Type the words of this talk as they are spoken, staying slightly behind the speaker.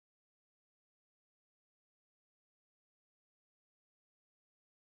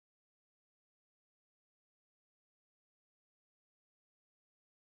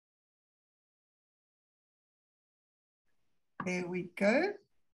There we go.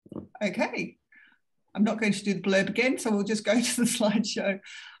 Okay. I'm not going to do the blurb again, so we'll just go to the slideshow.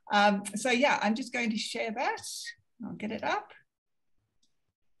 So yeah, I'm just going to share that. I'll get it up.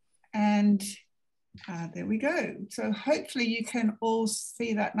 And there we go. So hopefully you can all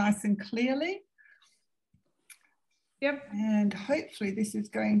see that nice and clearly. Yep. And hopefully this is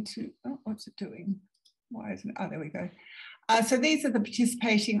going to, oh, what's it doing? Why isn't it? Oh, there we go. So these are the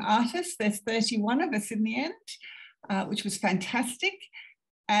participating artists. There's 31 of us in the end, which was fantastic.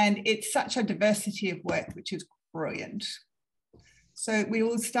 And it's such a diversity of work, which is brilliant. So we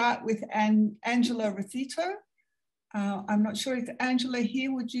will start with Angela Rosito. I'm not sure if Angela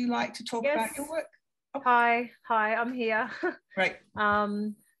here, would you like to talk about your work? Oh. Hi, I'm here. Great.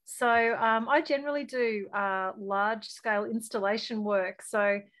 So I generally do large scale installation work.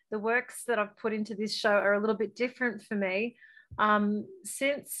 So the works that I've put into this show are a little bit different for me.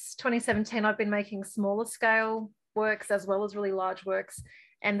 Since 2017, I've been making smaller scale works as well as really large works.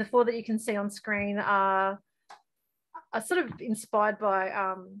 And the 4 that you can see on screen are sort of inspired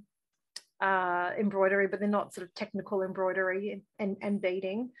by embroidery, but they're not sort of technical embroidery and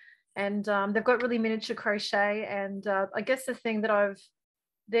beading. And they've got really miniature crochet. And I guess the thing that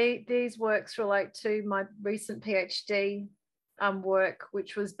these works relate to my recent PhD work,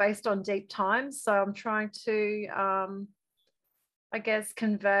 which was based on deep time. So I'm trying to, I guess,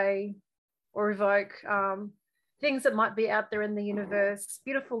 convey or evoke things that might be out there in the universe,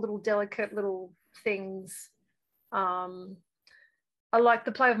 beautiful little delicate little things. I like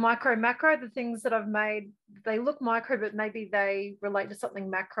the play of micro macro. The things that I've made, they look micro, but maybe they relate to something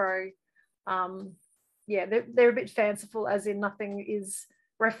macro. Yeah, they're a bit fanciful, as in nothing is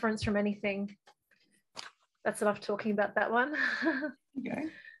referenced from anything. That's enough talking about that one. Okay.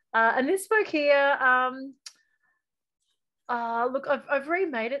 And this book here, look, I've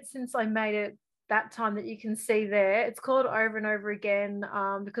remade it since I made it that time that you can see there. It's called Over and Over Again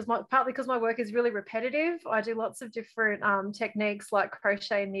partly because my work is really repetitive. I do lots of different techniques like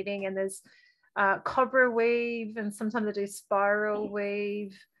crochet and knitting, and there's cobra weave, and sometimes I do spiral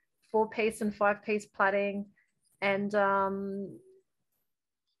weave, 4-piece and 5-piece plaiting. And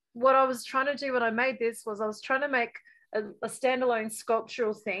what I was trying to do when I made this was I was trying to make a standalone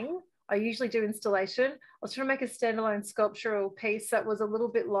sculptural thing. I usually do installation. I was trying to make a standalone sculptural piece that was a little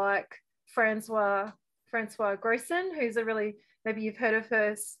bit like Francois Grossin, who's maybe you've heard of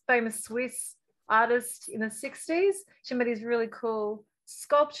her, famous Swiss artist in the 60s. She made these really cool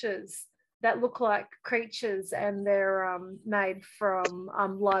sculptures that look like creatures, and they're made from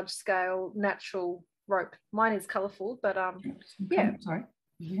large scale natural rope. Mine is colourful, but yeah. Sorry.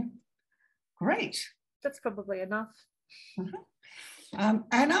 Yeah. Great. That's probably enough.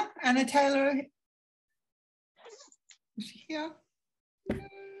 Anna Taylor. Is she here?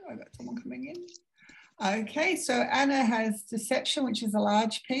 I got someone coming in. Okay, so Anna has Deception, which is a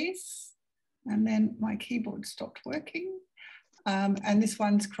large piece, and then my keyboard stopped working. And this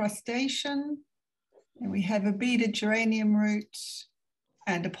one's Crustacean, and we have a beaded geranium root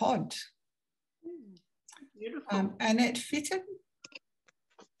and a pod. Beautiful. Annette Fitton.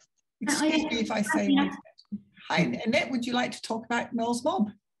 Excuse me if I say my. Hi, Annette, would you like to talk about Mel's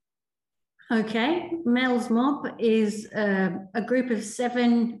Mob? Okay, Mel's Mob is a group of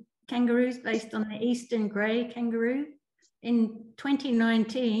 7 kangaroos based on the Eastern grey kangaroo. In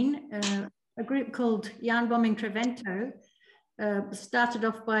 2019, a group called Yarn Bombing Trevento started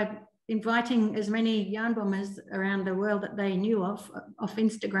off by inviting as many yarn bombers around the world that they knew of off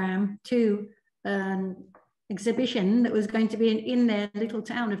Instagram to an exhibition that was going to be in their little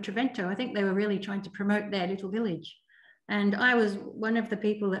town of Trevento. I think they were really trying to promote their little village. And I was one of the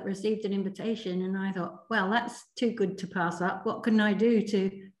people that received an invitation, and I thought, well, that's too good to pass up. What can I do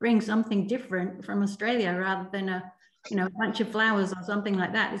to bring something different from Australia rather than a bunch of flowers or something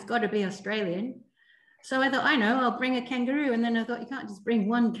like that? It's got to be Australian. So I thought, I know, I'll bring a kangaroo. And then I thought, you can't just bring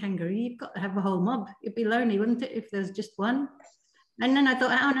one kangaroo. You've got to have a whole mob. It'd be lonely, wouldn't it, if there's just one? And then I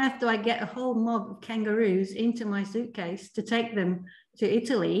thought, how on earth do I get a whole mob of kangaroos into my suitcase to take them to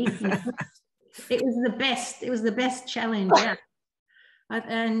Italy? It was the best challenge. Yeah.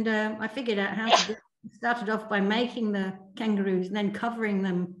 I figured out how to do it. Started off by making the kangaroos and then covering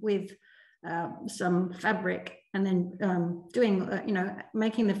them with some fabric, and then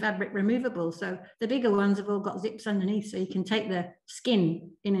making the fabric removable. So the bigger ones have all got zips underneath, so you can take the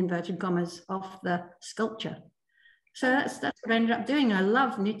skin, in inverted commas, off the sculpture. So that's what I ended up doing. I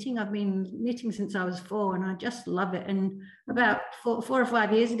love knitting. I've been knitting since I was 4, and I just love it. And about 4 or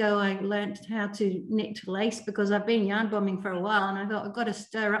 5 years ago, I learned how to knit lace, because I've been yarn bombing for a while, and I thought, I've got to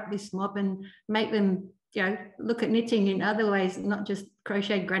stir up this mob and make them, look at knitting in other ways, not just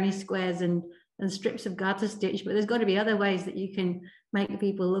crochet granny squares and and strips of garter stitch, but there's got to be other ways that you can make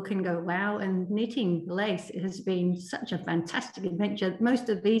people look and go, wow. And knitting lace has been such a fantastic adventure. Most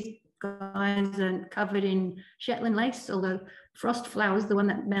of these guys are covered in Shetland lace, although Frost Flowers, the one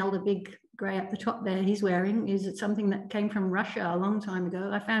that Mel, the big grey up the top there, he's wearing, is something that came from Russia a long time ago.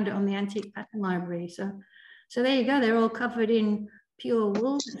 I found it on the Antique Pattern Library. So there you go. They're all covered in pure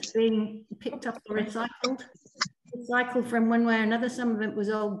wool. It's being picked up or recycled from one way or another. Some of it was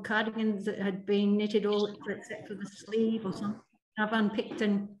old cardigans that had been knitted all except for the sleeve or something. I've unpicked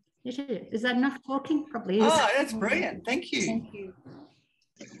and knitted it. Is that enough talking? Probably is. Oh, that's brilliant. Thank you. Thank you.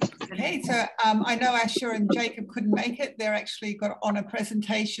 Okay, so I know Asher and Jacob couldn't make it. They're actually got on a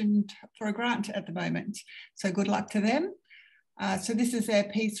presentation for a grant at the moment. So good luck to them. So this is their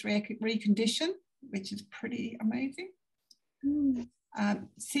piece recondition, which is pretty amazing.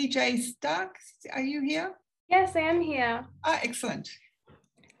 CJ Stark, are you here? Yes, I am here. Ah, excellent.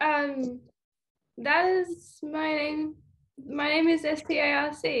 That is my name. My name is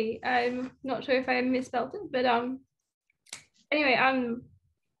STARC. I'm not sure if I misspelled it, but anyway,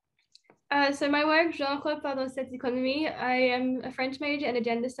 so my work, Jean-Claude Pardon cette économie. I am a French major and a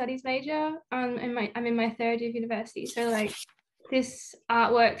gender studies major. I'm in my third year of university. So like this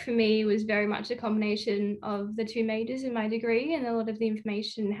artwork for me was very much a combination of the two majors in my degree and a lot of the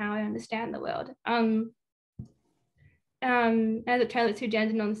information, how I understand the world. As it translates to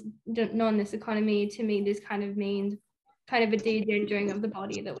gender non-this economy, to me, this kind of means kind of a de-gendering of the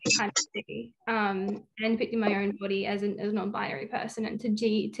body that we kind of see, and depicting my own body as a non-binary person, and to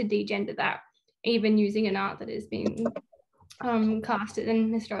de-gender that, even using an art that has been casted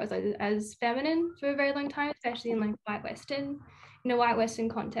and historicized as feminine for a very long time, especially in like in a white Western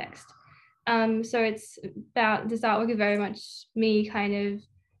context. So it's about, this artwork is very much me kind of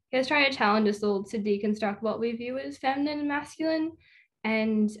just trying to challenge us all to deconstruct what we view as feminine and masculine,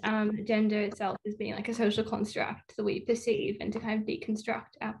 and gender itself as being like a social construct that we perceive, and to kind of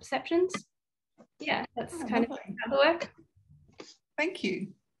deconstruct our perceptions. Yeah, that's kind of how the work. Thank you.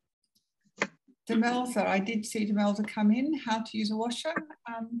 Demelza, I did see Demelza come in, how to use a washer.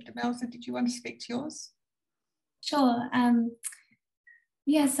 Demelza, did you want to speak to yours? Sure.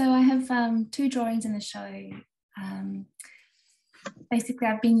 Yeah, so I have two drawings in the show. Basically,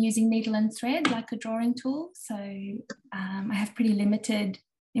 I've been using needle and thread like a drawing tool. So I have pretty limited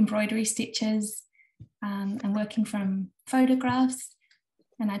embroidery stitches. I'm working from photographs,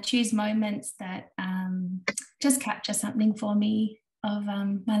 and I choose moments that just capture something for me of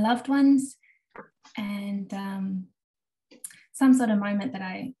my loved ones, and some sort of moment that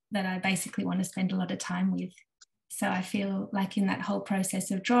I basically want to spend a lot of time with. So I feel like in that whole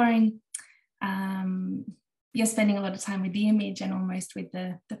process of drawing, you're spending a lot of time with the image and almost with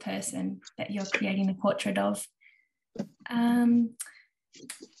the person that you're creating a portrait of.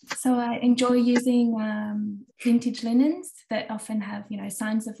 So I enjoy using vintage linens that often have, you know,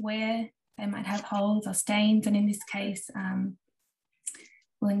 signs of wear. They might have holes or stains, and in this case,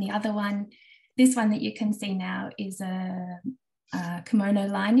 well, in the other one, this one that you can see now is a kimono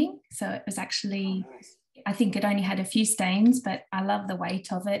lining. So it was actually, I think it only had a few stains, but I love the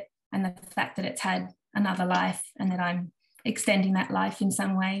weight of it and the fact that it's had another life, and that I'm extending that life in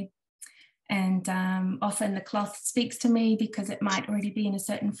some way. And often the cloth speaks to me because it might already be in a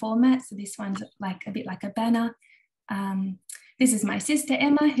certain format. So this one's like a bit like a banner. This is my sister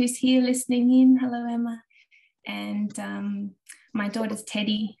Emma, who's here listening in. Hello, Emma. And my daughter's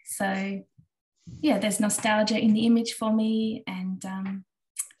Teddy. So yeah, there's nostalgia in the image for me. And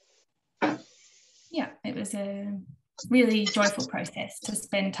yeah, it was a really joyful process to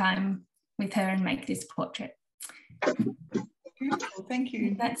spend time with her and make this portrait. Beautiful, thank you.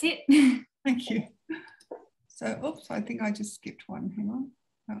 And that's it. Thank you. So, oops, I think I just skipped one. Hang on.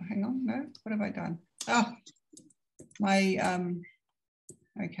 Oh, hang on. No, what have I done? Oh, my,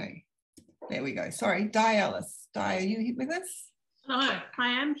 okay. There we go. Sorry, Di Ellis. Di, are you with us? Hello, I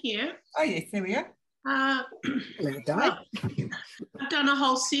am here. Oh, yes, there we are. Well, I've done a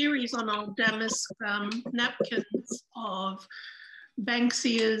whole series on old damask napkins of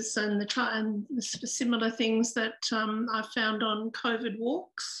Banksias and the similar things that I found on COVID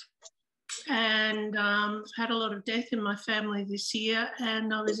walks. And I've had a lot of death in my family this year,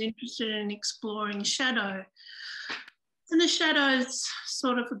 and I was interested in exploring shadow. And the shadow's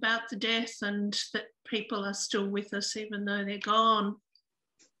sort of about the death, and that people are still with us even though they're gone.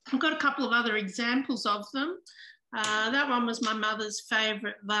 I've got a couple of other examples of them. That one was my mother's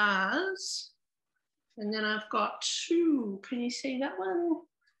favourite vase. And then I've got two, can you see that one?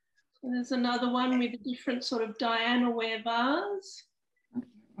 And there's another one with a different sort of Diana ware vase.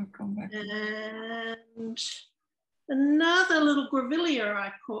 I'll come back. And another little grevillea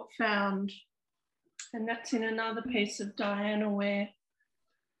I found. And that's in another piece of Diana Ware.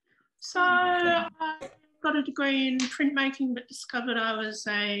 So I got a degree in printmaking, but discovered I was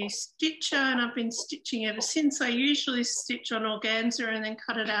a stitcher, and I've been stitching ever since. I usually stitch on organza and then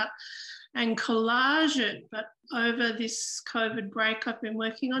cut it out and collage it. But over this COVID break, I've been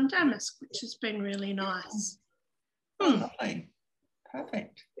working on damask, which has been really nice. Lovely.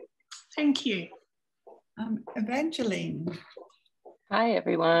 Perfect. Thank you. Evangeline. Hi,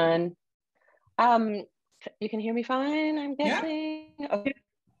 everyone. You can hear me fine, I'm guessing? Yeah. Okay.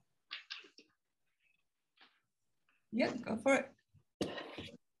 Yeah, go for it.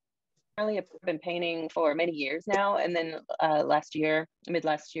 I've been painting for many years now, and then mid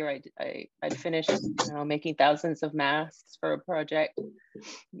last year, I'd finished making thousands of masks for a project,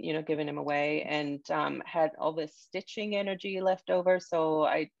 giving them away, and had all this stitching energy left over, so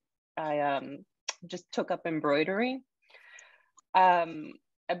I just took up embroidery.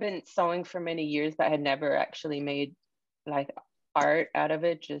 I've been sewing for many years, but I had never actually made like art out of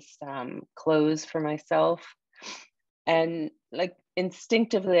it, just clothes for myself. And like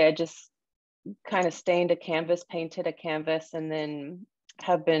instinctively, I just kind of stained a canvas, painted a canvas, and then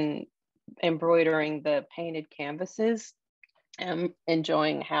have been embroidering the painted canvases and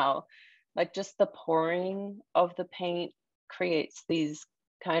enjoying how like just the pouring of the paint creates these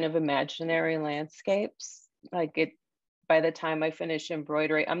kind of imaginary landscapes. Like by the time I finish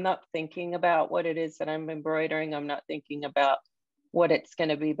embroidery, I'm not thinking about what it is that I'm embroidering. I'm not thinking about what it's going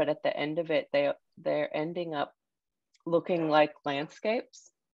to be, but at the end of it, they're ending up looking like landscapes.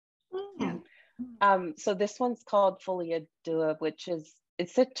 So this one's called Folia Dua,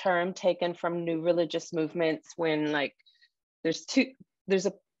 it's a term taken from new religious movements when like there's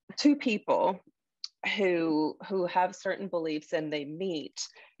two people who have certain beliefs and they meet,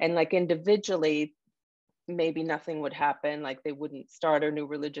 and like individually maybe nothing would happen, like they wouldn't start a new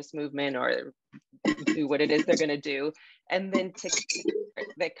religious movement or do what it is they're going to do, and then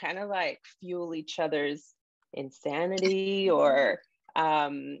they kind of like fuel each other's insanity or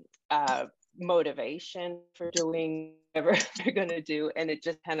motivation for doing whatever they're going to do, and it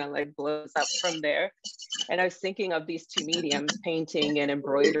just kind of like blows up from there. And I was thinking of these two mediums, painting and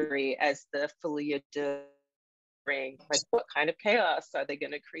embroidery, as the Folia de ring. Like, what kind of chaos are they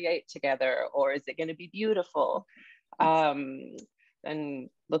going to create together, or is it going to be beautiful? And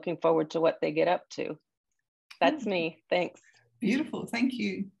looking forward to what they get up to. That's me. Thanks. Beautiful. Thank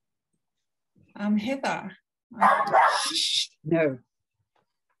you. Heather. No.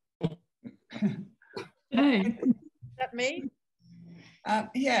 Hey. Is that me?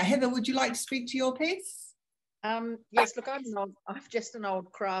 Yeah, Heather, would you like to speak to your piece? Yes, look, I'm just an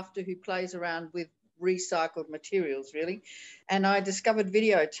old crafter who plays around with recycled materials, really. And I discovered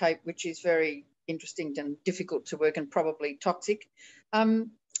videotape, which is very interesting and difficult to work and probably toxic. And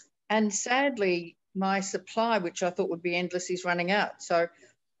sadly, my supply, which I thought would be endless, is running out. So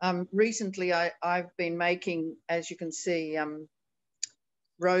recently I've been making, as you can see,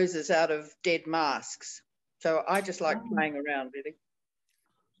 roses out of dead masks. So I just like playing around, really.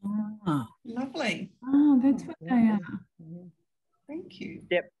 Oh, lovely. Oh, that's what they are. Thank you.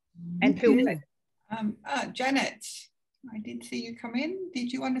 Yep. And filter. Janet, I did see you come in.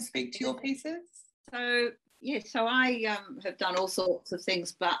 Did you want to speak to your pieces? So, yes, so I have done all sorts of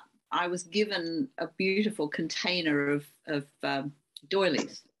things, but I was given a beautiful container of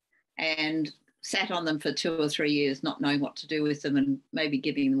doilies and sat on them for 2 or 3 years, not knowing what to do with them and maybe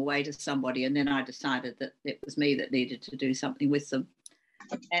giving them away to somebody. And then I decided that it was me that needed to do something with them.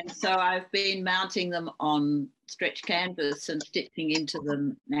 And so I've been mounting them on stretch canvas and stitching into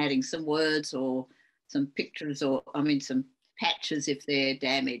them, adding some words or some pictures or, some patches if they're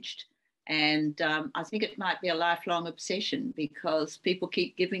damaged. And I think it might be a lifelong obsession because people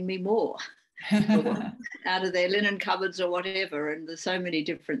keep giving me more out of their linen cupboards or whatever. And there's so many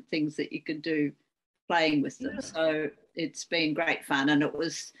different things that you can do playing with them. So it's been great fun. And it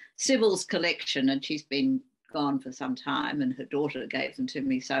was Sybil's collection, and she's been gone for some time, and her daughter gave them to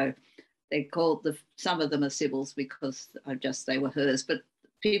me. So they called some of them are Sybil's because they were hers. But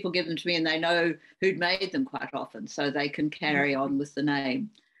people give them to me and they know who'd made them quite often, so they can carry on with the name.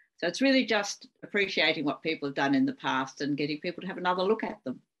 So it's really just appreciating what people have done in the past and getting people to have another look at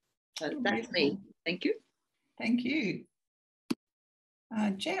them. So that's me. Thank you. Thank you.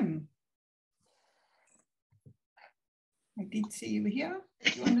 Jem. I did see you here.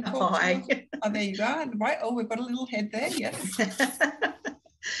 Do you want to talk to us? Oh, there you are. Right. Oh, we've got a little head there. Yes.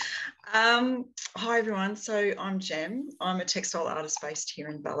 Hi, everyone. So I'm Jem. I'm a textile artist based here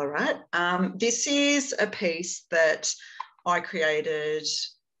in Ballarat. This is a piece that I created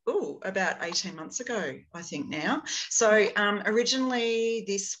about 18 months ago, I think now. So originally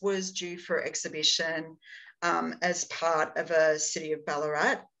this was due for exhibition as part of a City of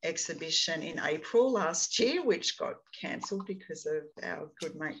Ballarat exhibition in April last year, which got cancelled because of our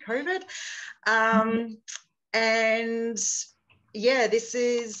good mate COVID. And yeah, this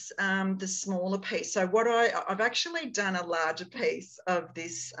is the smaller piece. So what I've actually done a larger piece of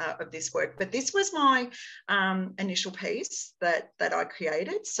this work, but this was my initial piece that I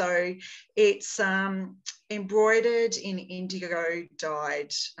created. So it's embroidered in indigo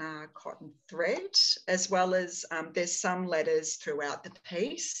dyed cotton thread, as well as there's some letters throughout the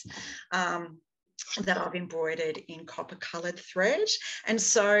piece that I've embroidered in copper coloured thread. And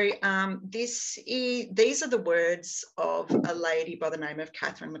so these are the words of a lady by the name of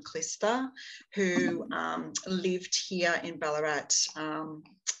Catherine McClister, who lived here in Ballarat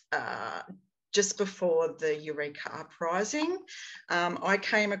just before the Eureka Uprising. I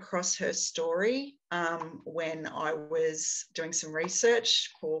came across her story when I was doing some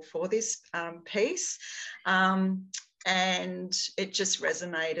research for this piece, and it just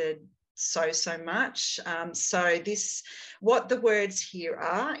resonated so much. So what the words here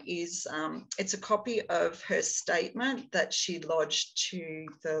are is it's a copy of her statement that she lodged to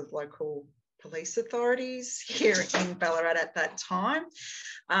the local police authorities here in Ballarat at that time.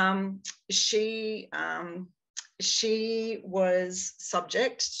 She was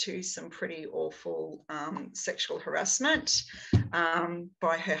subject to some pretty awful sexual harassment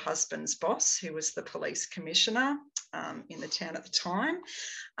by her husband's boss, who was the police commissioner in the town at the time.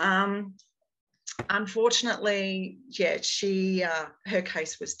 Unfortunately, yeah, her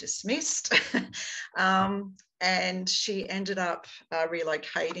case was dismissed. And she ended up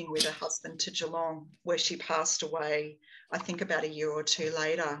relocating with her husband to Geelong, where she passed away, I think about a year or two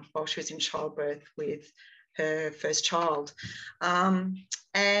later, while she was in childbirth with her first child.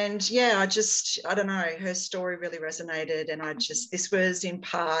 And yeah, I don't know, her story really resonated, and this was in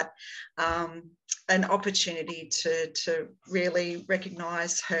part an opportunity to really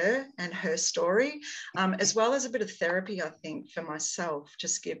recognise her and her story, as well as a bit of therapy, I think, for myself,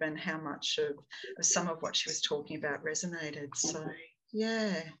 just given how much of some of what she was talking about resonated. So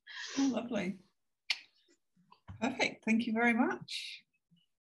yeah. Oh, lovely. Perfect, thank you very much.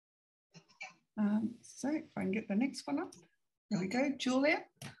 So if I can get the next one up. There we go, Julia.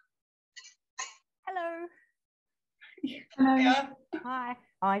 Hello. Hello. Yeah. Hi.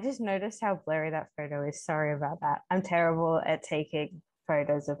 Oh, I just noticed how blurry that photo is. Sorry about that. I'm terrible at taking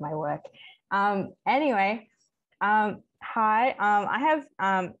photos of my work. Anyway, hi. I have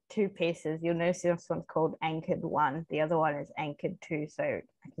two pieces. You'll notice this one's called Anchored 1. The other one is Anchored 2. So I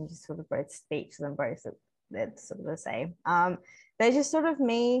can just sort of both speak to them both. They're sort of the same. They're just sort of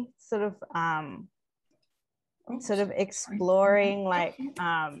me sort of exploring like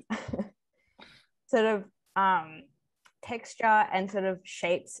sort of texture and sort of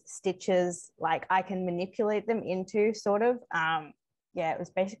shapes, stitches, like I can manipulate them into sort of yeah, it was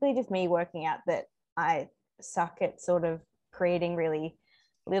basically just me working out that I suck at sort of creating really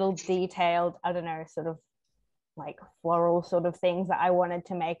little detailed, I don't know, sort of like floral sort of things that I wanted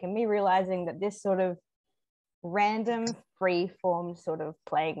to make, and me realizing that this sort of random free form sort of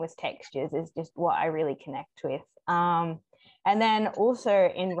playing with textures is just what I really connect with. And then also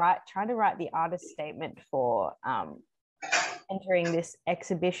in trying to write the artist statement for entering this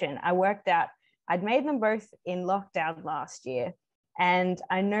exhibition, I worked out I'd made them both in lockdown last year, and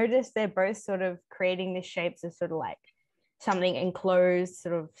I noticed they're both sort of creating the shapes of sort of like something enclosed,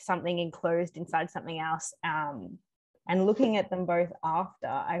 sort of something enclosed inside something else. And looking at them both after,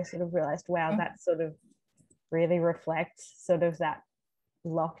 I sort of realized, wow, that sort of really reflects sort of that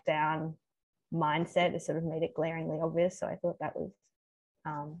lockdown mindset. It sort of made it glaringly obvious. So I thought that was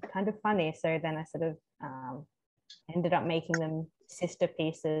kind of funny. So then I sort of ended up making them sister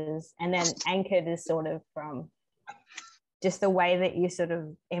pieces. And then Anchored is sort of from just the way that you sort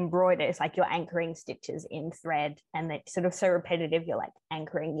of embroider. It's like you're anchoring stitches in thread, and it's sort of so repetitive, you're like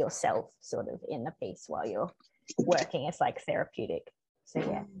anchoring yourself sort of in the piece while you're working. It's like therapeutic. So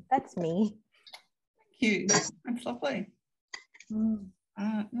yeah, that's me. Thank you. That's lovely.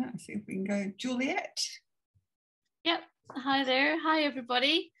 Let's see if we can go Juliet. Yep. Hi there. Hi,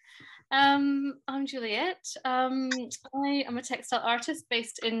 everybody. I'm Juliet. I am a textile artist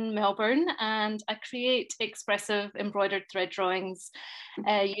based in Melbourne, and I create expressive embroidered thread drawings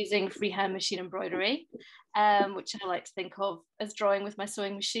using freehand machine embroidery, which I like to think of as drawing with my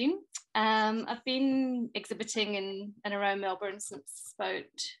sewing machine. I've been exhibiting in and around Melbourne since about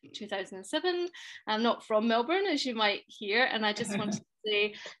 2007. I'm not from Melbourne, as you might hear, and I just wanted to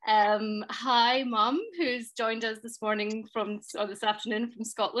say hi, Mum, who's joined us this morning this afternoon from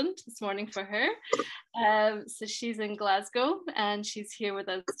Scotland, this morning for her. So she's in Glasgow and she's here with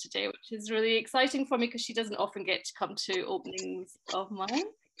us today, which is really exciting for me because she doesn't often get to come to openings of mine.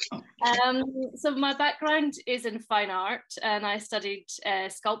 So my background is in fine art, and I studied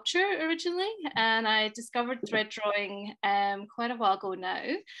sculpture originally, and I discovered thread drawing quite a while ago now,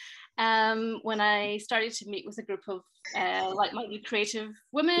 when I started to meet with a group of like-minded creative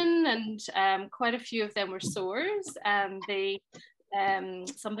women, and quite a few of them were sewers, and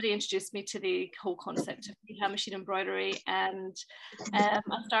somebody introduced me to the whole concept of freehand machine embroidery, and I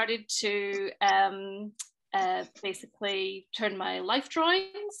started to basically turn my life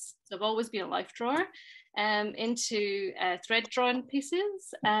drawings, so I've always been a life drawer, into thread drawn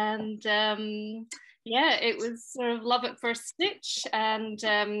pieces, and yeah, it was sort of love at first stitch, and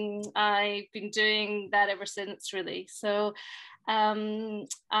I've been doing that ever since, really. So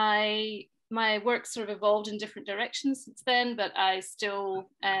my work sort of evolved in different directions since then, but I still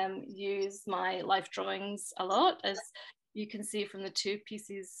use my life drawings a lot, as you can see from the two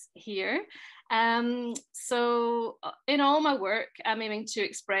pieces here. So in all my work, I'm aiming to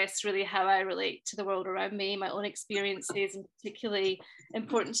express really how I relate to the world around me, my own experiences, and particularly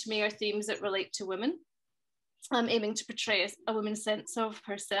important to me are themes that relate to women. I'm aiming to portray a woman's sense of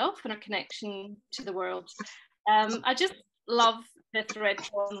herself and her connection to the world. I just love the thread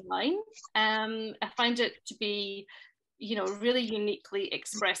drawn line. I find it to be, you know, really uniquely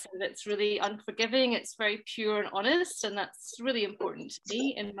expressive. It's really unforgiving. It's very pure and honest, and that's really important to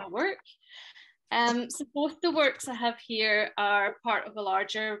me in my work. So both the works I have here are part of a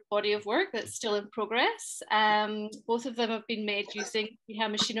larger body of work that's still in progress. Both of them have been made using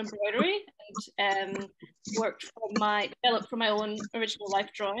freehand machine embroidery, and developed from my own original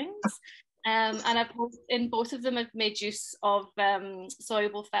life drawings. And in both of them, I've made use of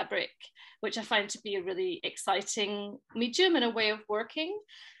soluble fabric, which I find to be a really exciting medium and a way of working.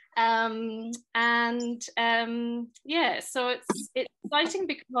 Yeah, so it's exciting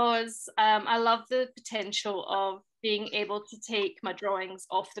because I love the potential of being able to take my drawings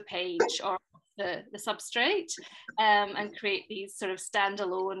off the page or the substrate, and create these sort of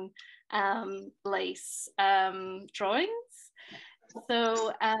standalone lace drawings.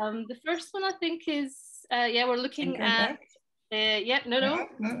 So the first one I think is, yeah, we're looking at, yeah, no,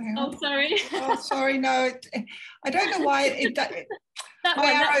 oh, sorry. Oh, sorry, no, I don't know why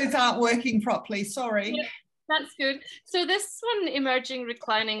my arrows aren't working properly, sorry. Yeah, that's good. So this one, Emerging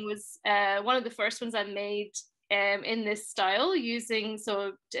Reclining, was one of the first ones I made in this style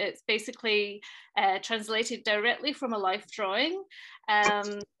so it's basically translated directly from a life drawing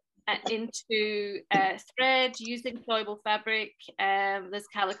into thread using soluble fabric. There's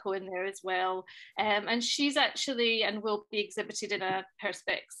calico in there as well, and she's actually and will be exhibited in a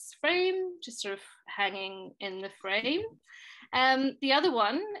perspex frame, just sort of hanging in the frame. The other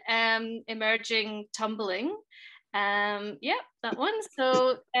one, Emerging Tumbling, yeah, that one.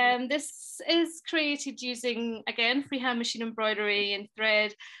 So this is created using, again, freehand machine embroidery and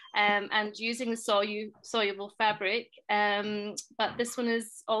thread, and using the soluble fabric, but this one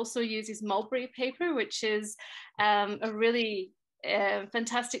also uses mulberry paper, which is a really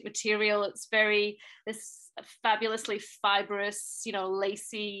fantastic material. It's this fabulously fibrous, you know,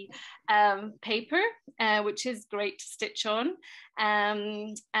 lacy paper, which is great to stitch on. Yeah,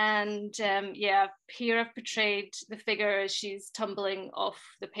 here I've portrayed the figure as she's tumbling off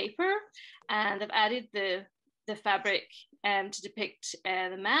the paper, and I've added the fabric to depict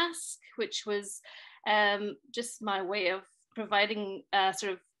the mask, which was just my way of providing a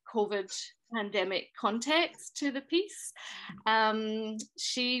sort of COVID pandemic context to the piece.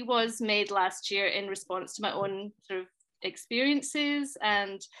 She was made last year in response to my own sort of experiences,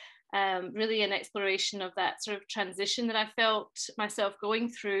 and really an exploration of that sort of transition that I felt myself going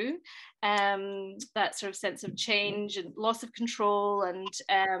through, that sort of sense of change and loss of control, and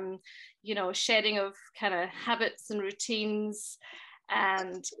you know, shedding of kind of habits and routines,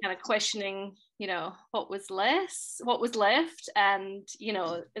 and kind of questioning, you know, what was left, and you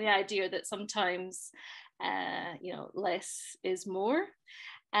know, the idea that sometimes you know, less is more.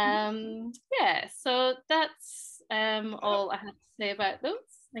 Yeah, so that's all I have to say about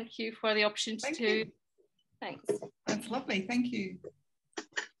those. Thank you for the opportunity Thanks. That's lovely, thank you.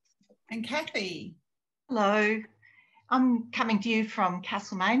 And Kathy. Hello, I'm coming to you from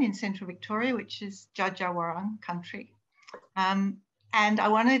Castlemaine in central Victoria, which is Djadjawarang country. And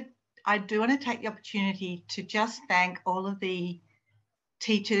I do want to take the opportunity to just thank all of the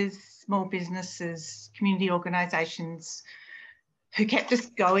teachers, small businesses, community organisations who kept us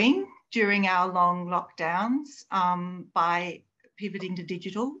going during our long lockdowns, by pivoting to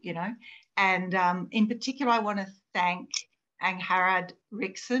digital, you know. And in particular, I want to thank Angharad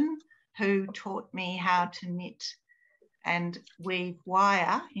Rixon, who taught me how to knit and weave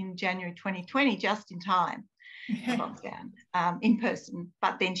wire in January 2020, just in time for lockdown, in person.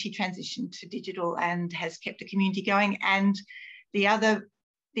 But then she transitioned to digital and has kept a community going. And the other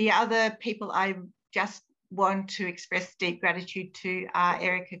people I just want to express deep gratitude to are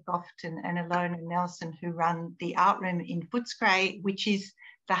Erica Gofton and Alona Nelson, who run the art room in Footscray, which is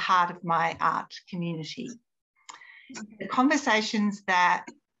the heart of my art community. The conversations that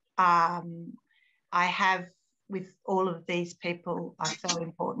I have with all of these people are so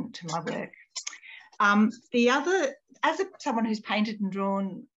important to my work. As someone who's painted and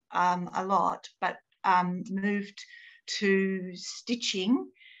drawn a lot, but moved to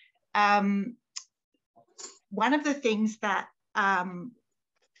stitching, one of the things that my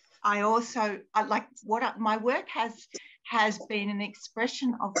work has been an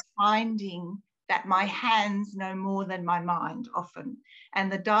expression of finding that my hands know more than my mind often, and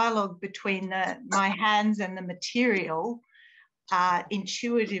the dialogue between my hands and the material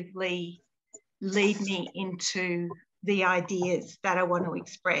intuitively lead me into the ideas that I want to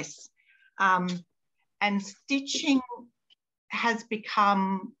express. And stitching has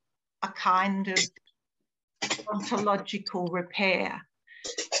become a kind of ontological repair,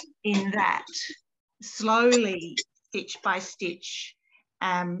 in that slowly, stitch by stitch,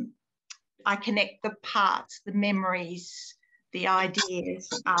 I connect the parts, the memories, the ideas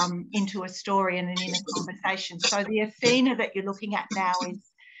into a story and an inner conversation. So the Athena that you're looking at now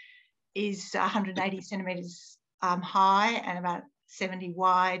is 180 centimetres high and about 70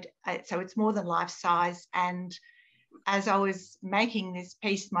 wide. So it's more than life size. And as I was making this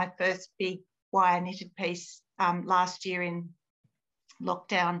piece, my first big wire knitted piece last year in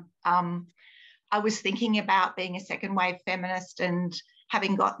lockdown, I was thinking about being a second wave feminist and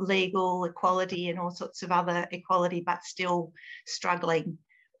having got legal equality and all sorts of other equality, but still struggling,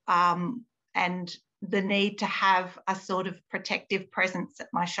 and the need to have a sort of protective presence at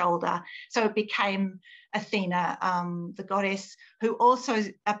my shoulder. So it became Athena, the goddess, who also,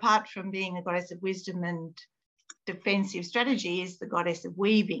 apart from being a goddess of wisdom and defensive strategy, is the goddess of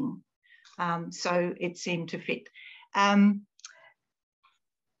weaving. So it seemed to fit.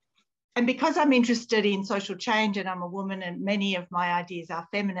 And because I'm interested in social change and I'm a woman and many of my ideas are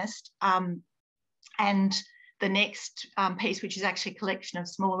feminist, and the next piece, which is actually a collection of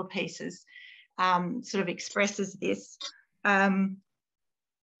smaller pieces, sort of expresses this. The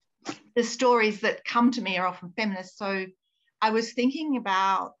stories that come to me are often feminist. So I was thinking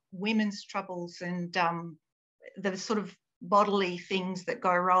about women's troubles and the sort of bodily things that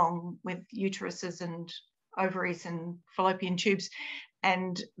go wrong with uteruses and ovaries and fallopian tubes,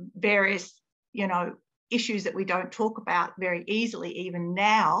 and various, you know, issues that we don't talk about very easily, even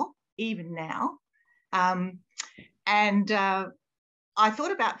now. I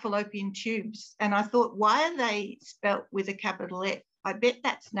thought about fallopian tubes, and I thought, why are they spelt with a capital F? I bet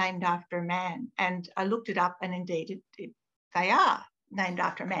that's named after a man. And I looked it up, and indeed they are named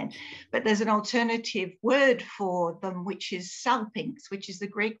after a man. But there's an alternative word for them, which is salpinx, which is the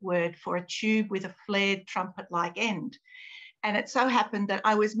Greek word for a tube with a flared trumpet-like end. And it so happened that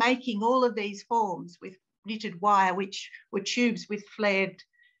I was making all of these forms with knitted wire, which were tubes with flared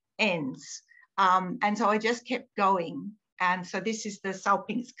ends. And so I just kept going. And so this is the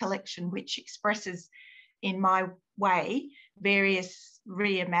Salpinx collection, which expresses, in my way, various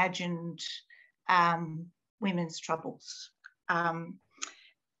reimagined women's troubles.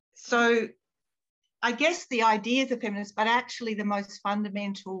 So I guess the ideas are feminist, but actually the most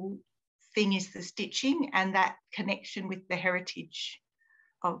fundamental thing is the stitching and that connection with the heritage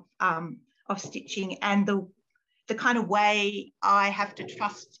of stitching, and the kind of way I have to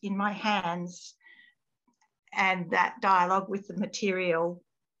trust in my hands and that dialogue with the material,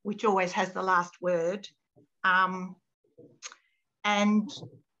 which always has the last word. And,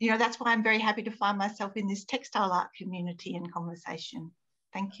 you know, that's why I'm very happy to find myself in this textile art community and conversation.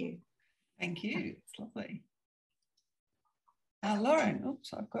 Thank you. Thank you. It's lovely. Lauren,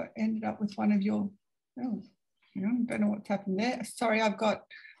 oops, ended up with one of your, oh, you know, don't know what's happened there. Sorry, I've got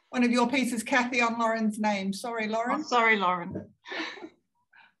one of your pieces, Kathy, on Lauren's name. Sorry, Lauren. Oh, sorry, Lauren.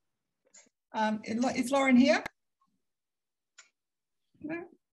 Is Lauren here? No.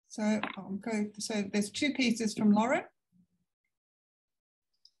 So I'll go. So there's two pieces from Lauren,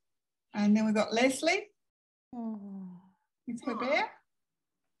 and then we've got Leslie. Is her there?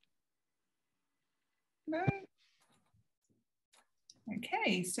 No.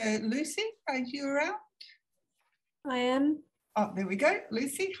 Okay. So Lucy, are you around? I am. Oh, there we go.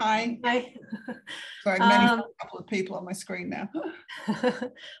 Lucy, hi. Hi. Sorry, I'm managing a couple of people on my screen now.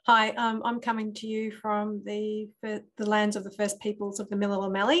 Hi, I'm coming to you from the lands of the First Peoples of the Millewa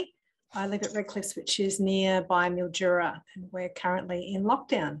Mallee. I live at Redcliffs, which is nearby Mildura, and we're currently in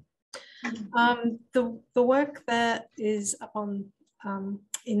lockdown. The work that is up on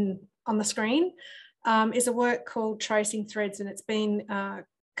the screen is a work called Tracing Threads, and it's been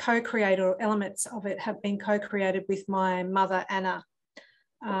co-created, or elements of it have been co-created with my mother Anna,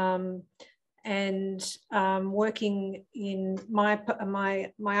 and working in my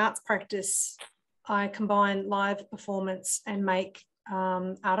arts practice, I combine live performance and make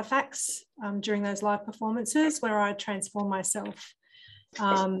artifacts during those live performances, where I transform myself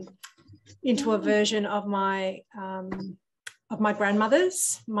into a version of my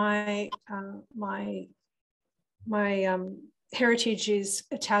grandmother's. My heritage is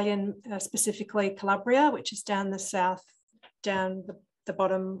Italian, specifically Calabria, which is down the south, down the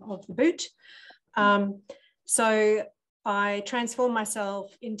bottom of the boot. So I transform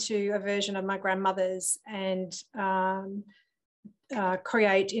myself into a version of my grandmother's and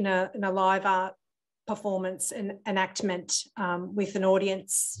create in a live art performance and enactment with an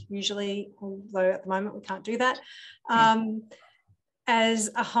audience, usually, although at the moment we can't do that, as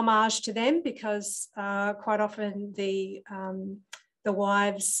a homage to them, because quite often the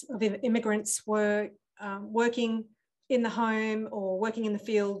wives of immigrants were working in the home or working in the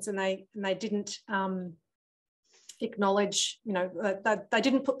fields, and they didn't acknowledge, they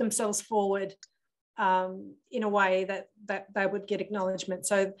didn't put themselves forward in a way that they would get acknowledgement.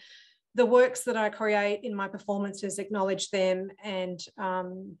 So the works that I create in my performances acknowledge them and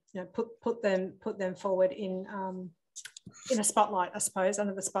put them forward in a spotlight, I suppose,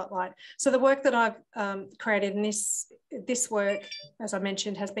 under the spotlight. So the work that I've created in this work, as I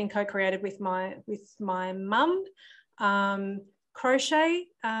mentioned, has been co-created with my mum, crochet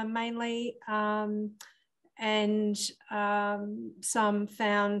mainly, and some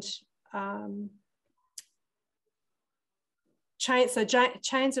found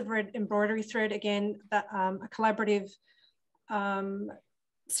chains of red embroidery thread, again, that a collaborative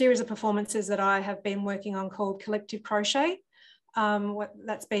series of performances that I have been working on called Collective Crochet.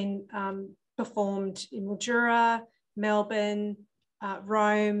 That's been performed in Mildura, Melbourne,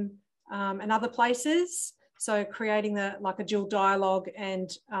 Rome, and other places. So creating a dual dialogue, and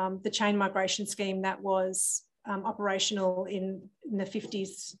the chain migration scheme that was operational in the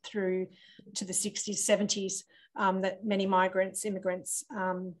 50s through to the 60s, 70s, that many immigrants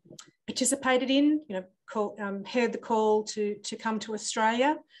participated in, heard the call to come to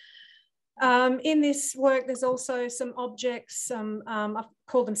Australia. In this work, there's also some objects, I've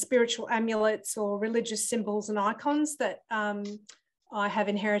called them spiritual amulets or religious symbols and icons that I have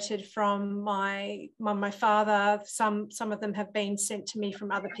inherited from my father. Some of them have been sent to me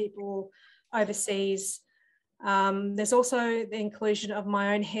from other people overseas. There's also the inclusion of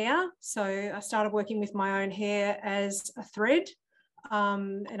my own hair. So I started working with my own hair as a thread.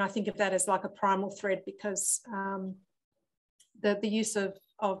 And I think of that as like a primal thread, because the use of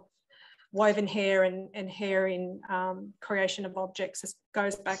woven hair and hair in creation of objects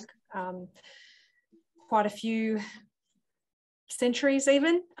goes back quite a few centuries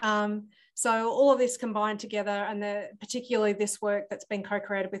even. So all of this combined together, and particularly this work that's been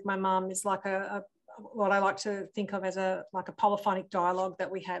co-created with my mum, is like what I like to think of as a polyphonic dialogue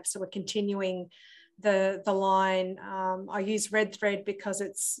that we have. So we're continuing the line. I use red thread because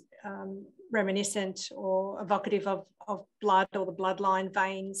it's reminiscent or evocative of blood or the bloodline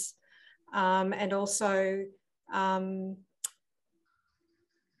veins, and also the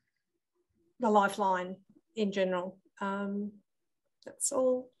lifeline in general. That's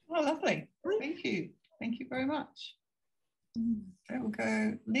all. Oh, lovely. Thank you. Thank you very much. So we'll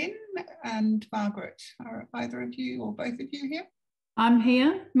go Lynn and Margaret. Are either of you or both of you here? I'm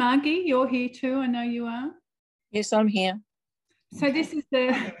here. Margie, you're here too. I know you are. Yes, I'm here. So this is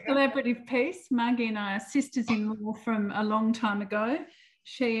the collaborative piece. Margie and I are sisters-in-law from a long time ago.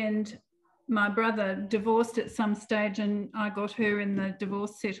 She and my brother divorced at some stage, and I got her in the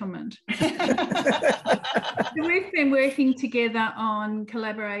divorce settlement. So we've been working together on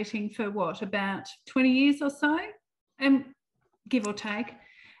collaborating for what, about 20 years or so, and give or take.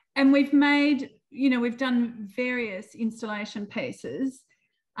 And we've made, we've done various installation pieces,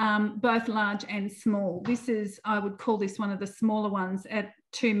 both large and small. This is, I would call this one of the smaller ones at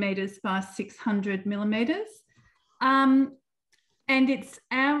 2 meters by 600 millimeters. And it's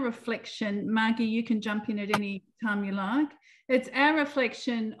our reflection, Margie, you can jump in at any time you like. It's our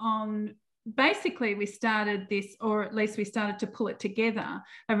reflection on basically we started this, or at least we started to pull it together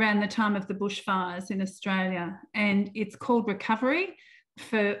around the time of the bushfires in Australia, and it's called Recovery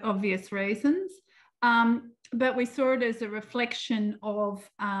for obvious reasons. But we saw it as a reflection of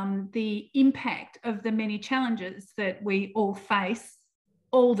the impact of the many challenges that we all face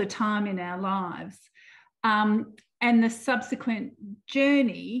all the time in our lives, and the subsequent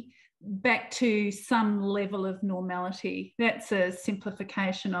journey back to some level of normality. That's a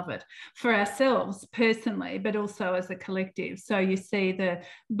simplification of it for ourselves personally, but also as a collective. So you see the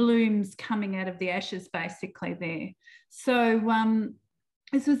blooms coming out of the ashes basically there. So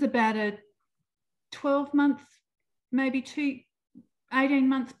this was about a 12-month, maybe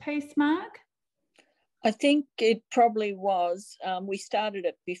 18-month piece, Mark? I think it probably was. We started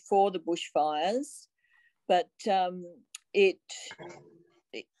it before the bushfires, but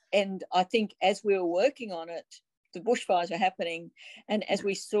and I think as we were working on it, the bushfires were happening, and as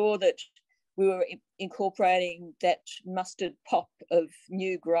we saw that we were incorporating that mustard pop of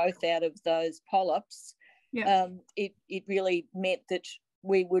new growth out of those polyps, it really meant that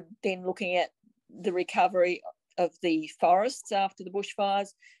we would then looking at the recovery of the forests after the bushfires,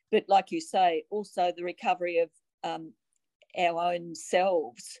 but like you say, also the recovery of our own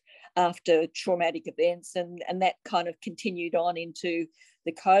selves after traumatic events, and that kind of continued on into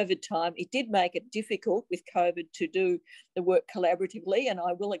the COVID time. It did make it difficult with COVID to do the work collaboratively, and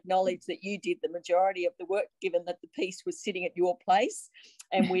I will acknowledge that you did the majority of the work, given that the piece was sitting at your place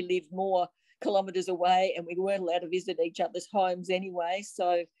and we lived more kilometres away and we weren't allowed to visit each other's homes anyway.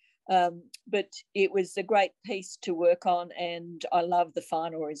 So but it was a great piece to work on, and I love the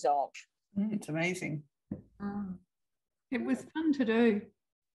final result. It's amazing. It was fun to do.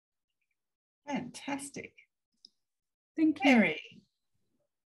 Fantastic. Thank you. Mary.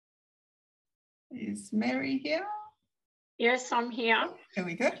 Is Mary here? Yes, I'm here. There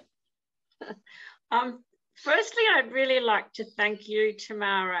we go. Firstly, I'd really like to thank you,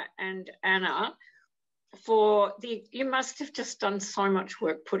 Tamara and Anna, for you must have just done so much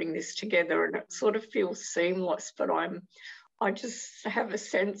work putting this together, and it sort of feels seamless, but I just have a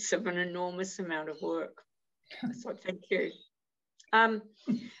sense of an enormous amount of work. So thank you.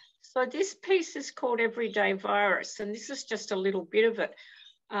 So this piece is called Everyday Virus, and this is just a little bit of it.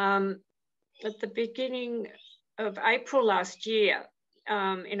 At the beginning of April last year,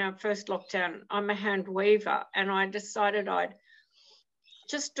 in our first lockdown, I'm a hand weaver, and I decided I'd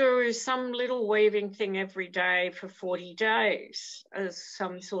just do some little weaving thing every day for 40 days as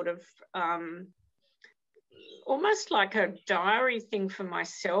some sort of almost like a diary thing for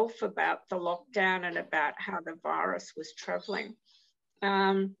myself about the lockdown and about how the virus was travelling.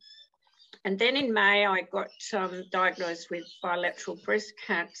 And then in May, I got diagnosed with bilateral breast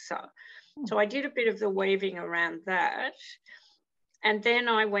cancer. So I did a bit of the weaving around that. And then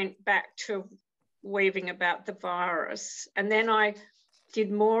I went back to weaving about the virus. And then I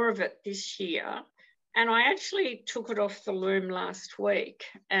did more of it this year. And I actually took it off the loom last week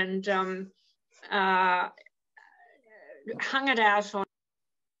and hung it out on.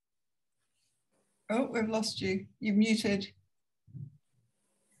 Oh, we've lost you. You're muted.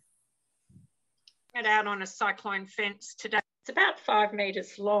 It out on a cyclone fence today. It's about 5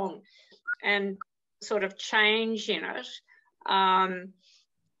 metres long, and sort of change in it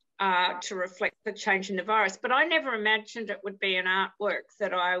to reflect the change in the virus. But I never imagined it would be an artwork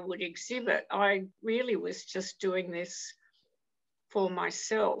that I would exhibit. I really was just doing this for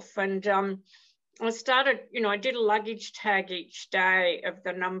myself. And I started, I did a luggage tag each day of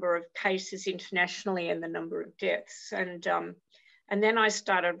the number of cases internationally and the number of deaths. And then I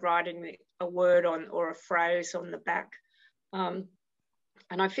started writing a word on or a phrase on the back.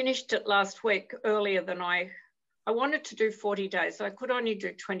 And I finished it last week earlier than I wanted to do 40 days. I could only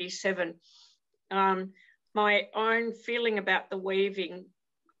do 27. My own feeling about the weaving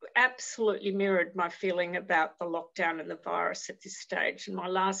absolutely mirrored my feeling about the lockdown and the virus at this stage. And my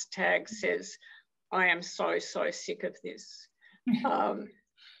last tag says, I am so, so sick of this.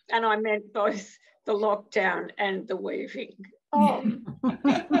 And I meant both the lockdown and the weaving. I'm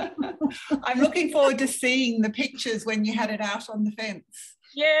looking forward to seeing the pictures when you had it out on the fence.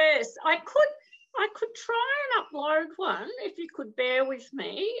 Yes, I could try and upload one if you could bear with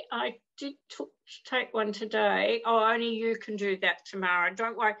me. I did take one today. Oh, only you can do that tomorrow.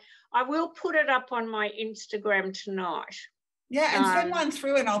 Don't worry. I will put it up on my Instagram tonight. Yeah, and send one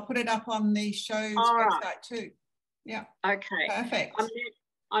through and I'll put it up on the show's website too. Yeah. Okay. Perfect.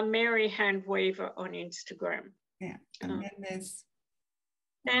 I'm Mary Handweaver on Instagram. Yeah, and then there's...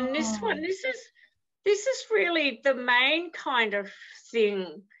 And this one, this is really the main kind of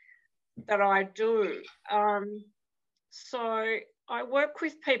thing that I do. So I work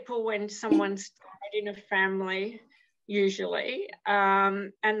with people when someone's died in a family, usually,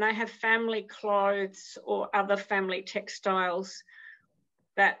 and they have family clothes or other family textiles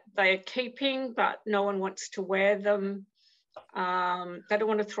that they're keeping, but no one wants to wear them. They don't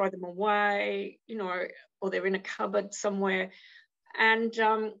want to throw them away, you know, or they're in a cupboard somewhere. And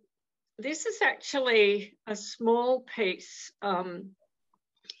this is actually a small piece, and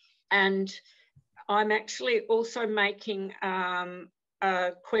I'm actually also making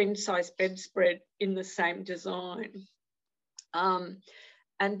a queen-size bedspread in the same design.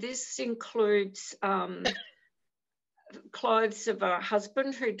 And this includes clothes of a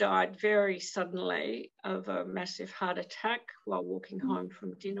husband who died very suddenly of a massive heart attack while walking home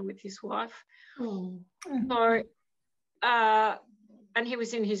from dinner with his wife. So, and he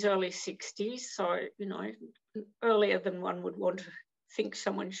was in his early 60s, so, you know, earlier than one would want to think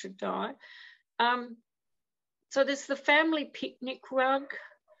someone should die. So there's the family picnic rug,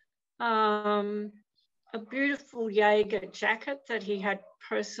 a beautiful Jaeger jacket that he had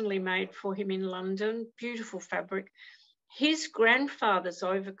personally made for him in London, beautiful fabric. His grandfather's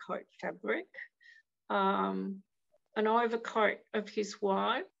overcoat fabric, an overcoat of his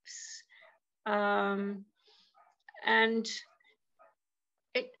wife's, and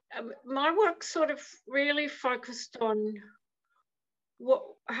my work sort of really focused on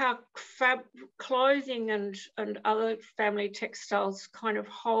how clothing and other family textiles kind of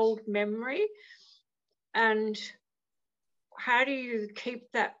hold memory, and how do you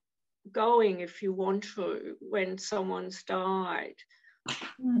keep that going if you want to when someone's died.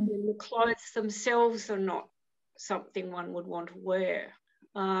 When the clothes themselves are not something one would want to wear.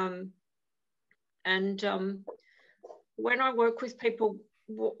 When I work with people,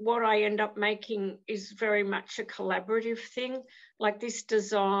 what I end up making is very much a collaborative thing. Like this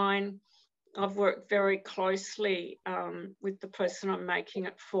design, I've worked very closely with the person I'm making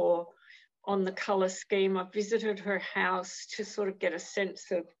it for on the colour scheme. I visited her house to sort of get a sense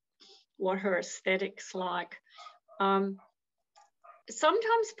of what her aesthetic's like. Sometimes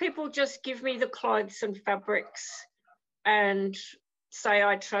people just give me the clothes and fabrics and say,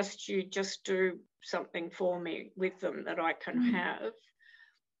 I trust you, just do something for me with them that I can have.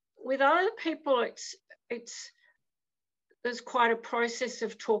 With other people, there's quite a process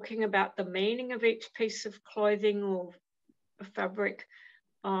of talking about the meaning of each piece of clothing or fabric.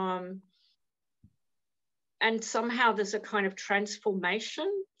 And somehow there's a kind of transformation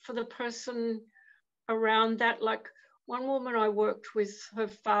for the person around that. Like one woman I worked with, her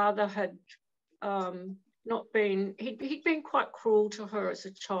father had he'd been quite cruel to her as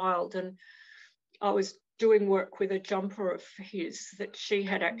a child, and I was doing work with a jumper of his that she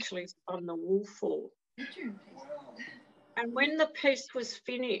had actually spun the wool for. And when the piece was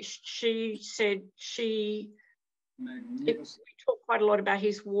finished, she said we talked quite a lot about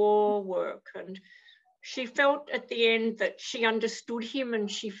his war work, and she felt at the end that she understood him and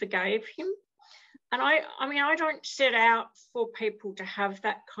she forgave him. And I mean, I don't set out for people to have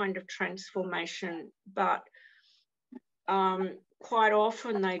that kind of transformation, but quite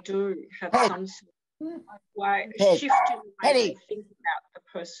often they do have some sort of way, shift in the way they think about the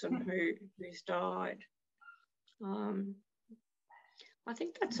person who's died. I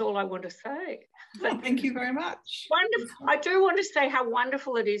think that's all I want to say. But thank you very much. Wonderful. I do want to say how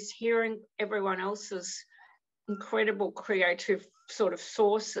wonderful it is hearing everyone else's incredible creative sort of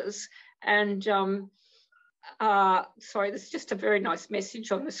sources. And sorry, there's just a very nice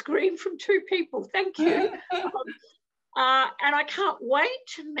message on the screen from two people. Thank you. And I can't wait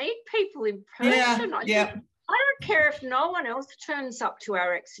to meet people in person. I don't care if no one else turns up to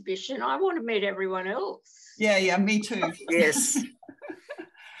our exhibition. I want to meet everyone else. Yeah, me too. Yes.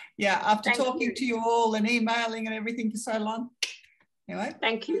 Yeah, after talking to you all and emailing and everything for so long. Anyway,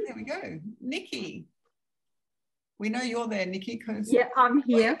 thank you. There we go. Nikki. We know you're there, Nikki, because I'm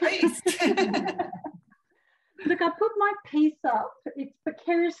here. Look, I put my piece up. It's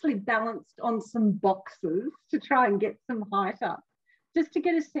precariously balanced on some boxes to try and get some height up, just to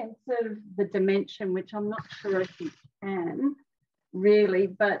get a sense of the dimension, which I'm not sure if you can really,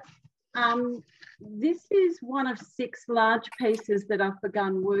 but this is one of 6 large pieces that I've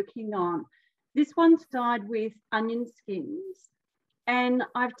begun working on. This one's dyed with onion skins, and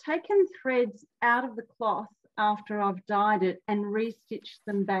I've taken threads out of the cloth after I've dyed it and restitched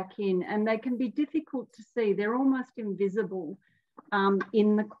them back in, and they can be difficult to see. They're almost invisible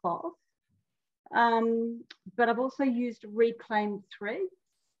in the cloth. But I've also used reclaimed threads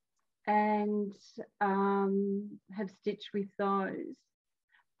and have stitched with those.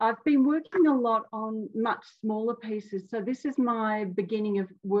 I've been working a lot on much smaller pieces. So this is my beginning of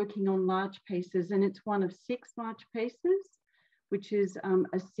working on large pieces, and it's one of 6 large pieces. which is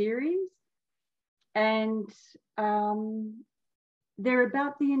a series. And they're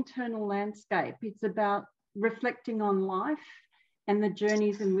about the internal landscape. It's about reflecting on life and the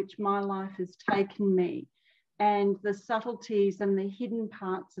journeys in which my life has taken me, and the subtleties and the hidden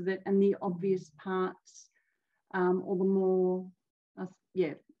parts of it, and the obvious parts, or the more,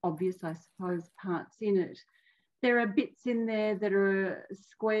 obvious, I suppose, parts in it. There are bits in there that are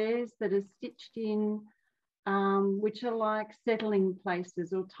squares that are stitched in, which are like settling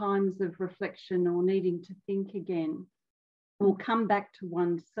places or times of reflection or needing to think again or come back to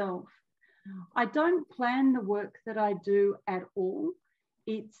oneself. I don't plan the work that I do at all.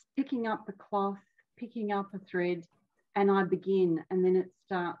 It's picking up the cloth, picking up a thread, and I begin, and then it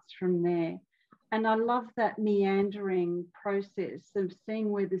starts from there. And I love that meandering process of seeing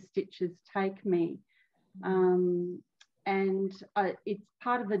where the stitches take me. It's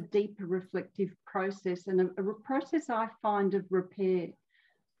part of a deeper reflective process, and a process I find of repair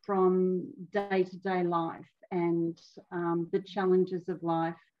from day-to-day life and the challenges of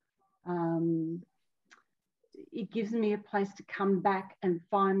life. It gives me a place to come back and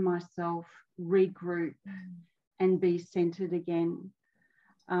find myself, regroup, and be centered again.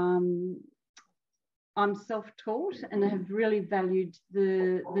 I'm self-taught and have really valued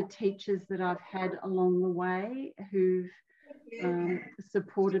the teachers that I've had along the way who've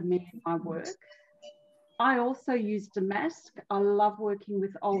supported me in my work. I also use damask. I love working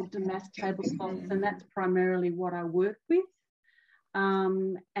with old damask tablecloths, and that's primarily what I work with.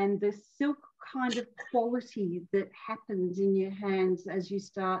 And the silk kind of quality that happens in your hands as you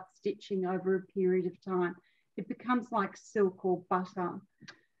start stitching over a period of time, it becomes like silk or butter.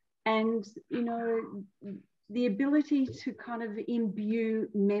 And, you know, the ability to kind of imbue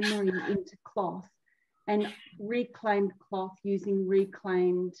memory into cloth and reclaimed cloth using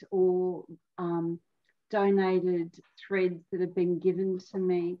reclaimed or donated threads that have been given to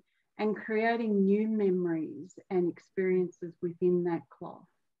me, and creating new memories and experiences within that cloth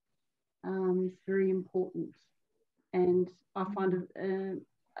is very important. And I find it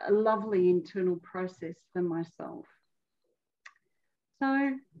a lovely internal process for myself.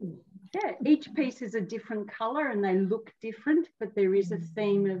 So, yeah, each piece is a different colour and they look different, but there is a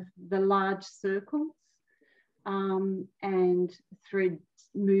theme of the large circles and threads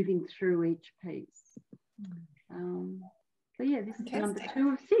moving through each piece. So yeah, this is number 2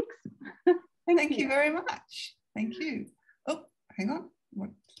 of 6. Thank you very much. Thank you. Oh, hang on.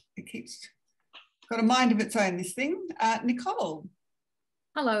 It keeps got a mind of its own, this thing. Nicole.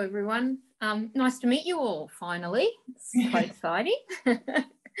 Hello, everyone. Nice to meet you all, finally. It's quite exciting.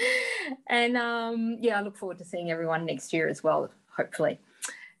 And yeah, I look forward to seeing everyone next year as well, hopefully.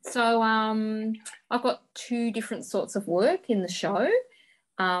 So I've got 2 different sorts of work in the show.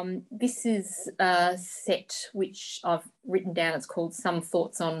 This is a set which I've written down. It's called Some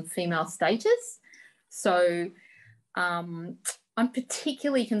Thoughts on Female Status. So I'm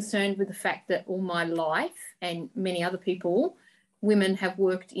particularly concerned with the fact that all my life, and many other people, women have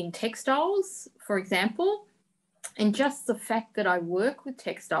worked in textiles, for example, and just the fact that I work with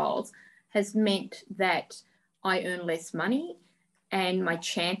textiles has meant that I earn less money, and my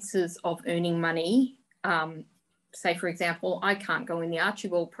chances of earning money, say, for example, I can't go in the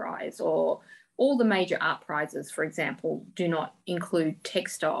Archibald Prize, or all the major art prizes, for example, do not include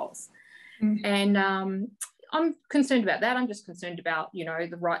textiles. And I'm concerned about that. I'm just concerned about, you know,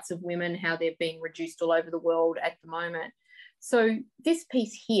 the rights of women, how they're being reduced all over the world at the moment. So this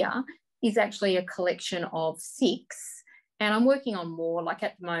piece here is actually a collection of 6, and I'm working on more. Like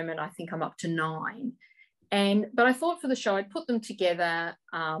at the moment, I think I'm up to 9. But I thought for the show, I'd put them together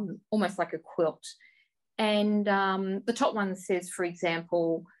almost like a quilt. And the top one says, for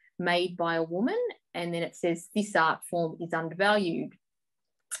example, made by a woman, and then it says this art form is undervalued.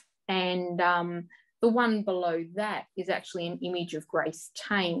 And the one below that is actually an image of Grace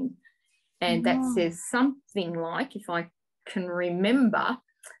Tame, and that says something like, if I can remember,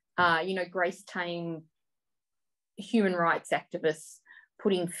 you know, Grace Tame, human rights activists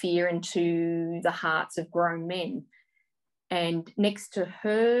putting fear into the hearts of grown men. And next to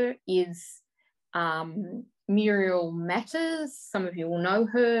her is Muriel Matters. Some of you will know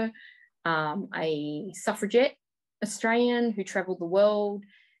her, a suffragette Australian who travelled the world.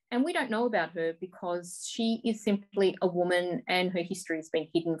 And we don't know about her because she is simply a woman and her history has been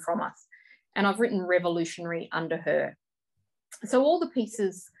hidden from us. And I've written revolutionary under her. So all the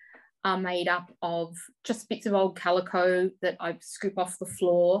pieces are made up of just bits of old calico that I scoop off the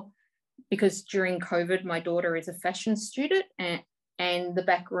floor, because during COVID, my daughter is a fashion student, and the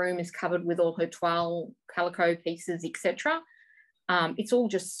back room is covered with all her toile, calico pieces, etc. It's all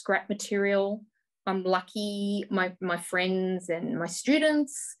just scrap material. I'm lucky. My friends and my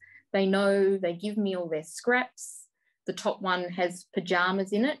students, they know, they give me all their scraps. The top one has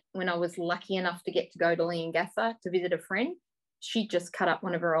pajamas in it. When I was lucky enough to get to go to Leongatha to visit a friend, she just cut up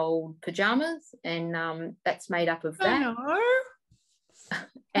one of her old pajamas, and that's made up of that.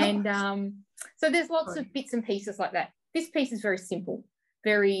 And so there's lots of bits and pieces like that. This piece is very simple,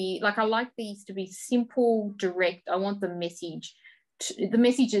 very, like, I like these to be simple, direct. I want the message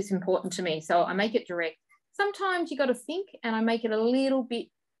is important to me, so I make it direct. Sometimes you got to think, and I make it a little bit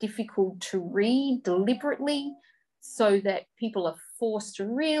difficult to read deliberately so that people are forced to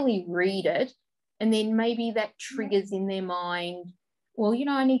really read it, and then maybe that triggers in their mind, well, you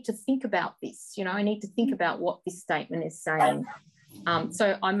know, I need to think about this, you know, I need to think about what this statement is saying.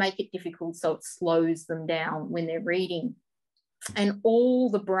 So I make it difficult so it slows them down when they're reading. And all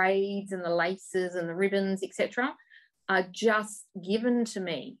the braids and the laces and the ribbons, etc., are just given to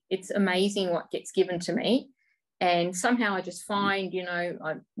me. It's amazing what gets given to me. And somehow I just find, you know,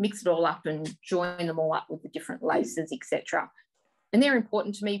 I mix it all up and join them all up with the different laces, etc. And they're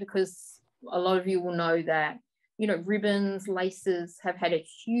important to me because a lot of you will know that, you know, ribbons, laces have had a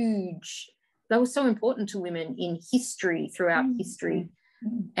huge, they were so important to women in history, throughout history.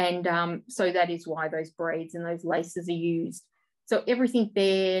 And so that is why those braids and those laces are used. So everything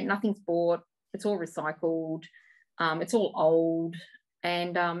there, nothing's bought, it's all recycled, it's all old.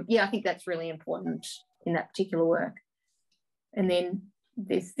 And yeah, I think that's really important in that particular work. And then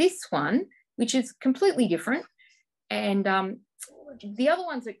there's this one, which is completely different. And the other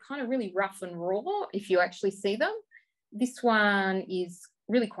ones are kind of really rough and raw if you actually see them. This one is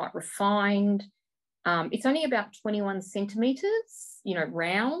really quite refined. It's only about 21 centimetres, you know,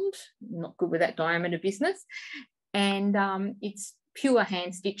 round, not good with that diameter business. And it's pure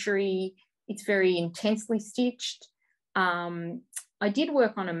hand stitchery. It's very intensely stitched. I did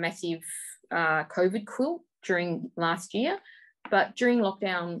work on a massive COVID quilt during last year, but during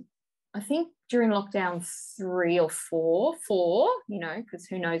lockdown, I think during lockdown 3 or 4, you know, because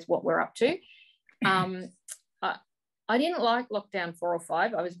who knows what we're up to. I didn't like lockdown 4 or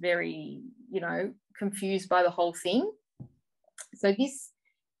 5. I was very, you know, confused by the whole thing. So this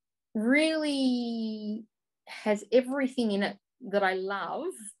really has everything in it that I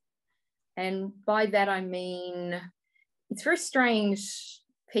love. And by that, I mean, it's a very strange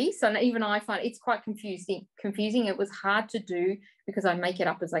piece. And even I find it's quite confusing. It was hard to do because I make it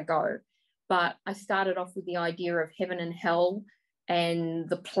up as I go. But I started off with the idea of heaven and hell and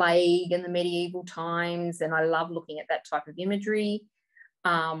the plague and the medieval times. And I love looking at that type of imagery.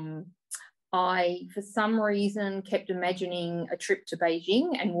 I, for some reason, kept imagining a trip to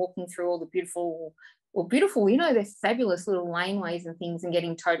Beijing and walking through all the beautiful, you know, there's fabulous little laneways and things, and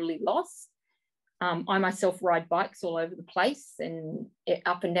getting totally lost. I myself ride bikes all over the place and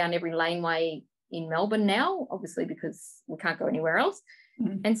up and down every laneway in Melbourne now, obviously because we can't go anywhere else.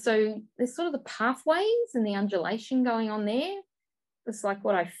 And so there's sort of the pathways and the undulation going on there. It's like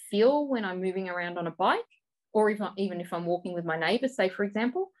what I feel when I'm moving around on a bike, or even if I'm walking with my neighbours, say, for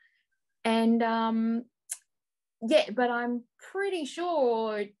example. And yeah, but I'm pretty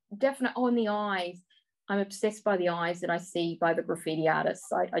sure, definitely on the eyes, I'm obsessed by the eyes that I see by the graffiti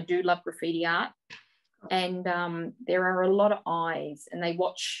artists. I do love graffiti art, and there are a lot of eyes, and they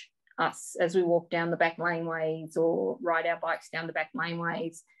watch us as we walk down the back laneways or ride our bikes down the back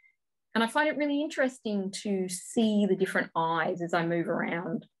laneways. And I find it really interesting to see the different eyes as I move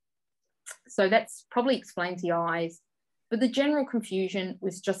around. So that's probably explains the eyes. But the general confusion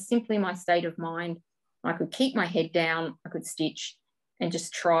was just simply my state of mind. I could keep my head down, I could stitch and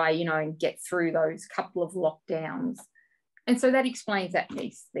just try, you know, and get through those couple of lockdowns. And so that explains that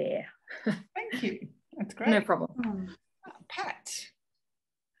piece there. Thank you. That's great. No problem. Pat.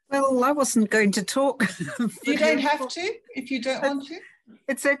 Well, I wasn't going to talk. You don't have to if you don't want to.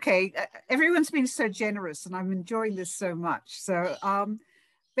 It's okay. Everyone's been so generous and I'm enjoying this so much. So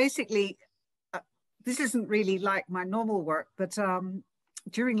basically, this isn't really like my normal work, but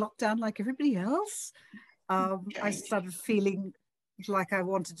during lockdown, like everybody else, I started feeling like I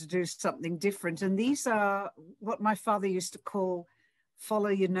wanted to do something different. And these are what my father used to call follow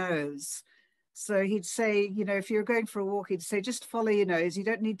your nose. So he'd say, you know, if you're going for a walk, he'd say, just follow your nose. You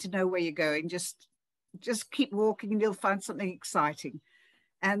don't need to know where you're going. Just keep walking and you'll find something exciting.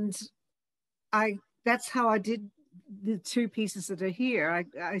 And that's how I did the 2 pieces that are here.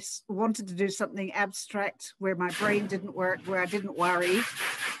 I wanted to do something abstract where my brain didn't work, where I didn't worry.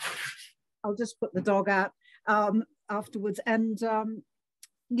 I'll just put the dog out afterwards. And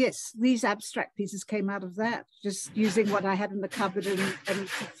yes, these abstract pieces came out of that, just using what I had in the cupboard and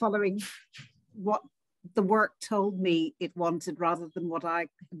following what the work told me it wanted rather than what I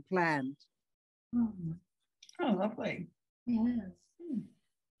had planned. Oh, lovely. Yeah.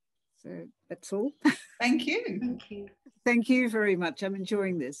 So that's all. Thank you. Thank you. Thank you very much. I'm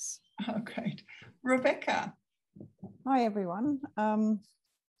enjoying this. Oh, great. Rebecca. Hi, everyone.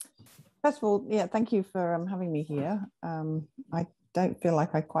 First of all, yeah, thank you for having me here. I don't feel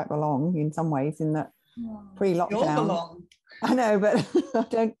like I quite belong in some ways in that pre-lockdown. You all belong. I know, but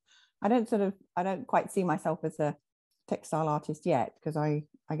I don't quite see myself as a textile artist yet, because I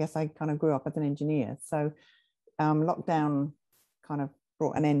guess I kind of grew up as an engineer. So lockdown kind of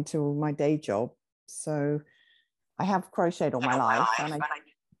brought an end to my day job. So I have crocheted all my life, and I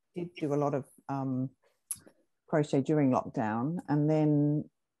did do a lot of crochet during lockdown, and then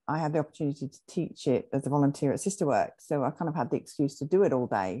I had the opportunity to teach it as a volunteer at Sisterwork. So I kind of had the excuse to do it all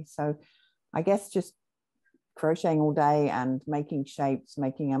day. So I guess just crocheting all day and making shapes,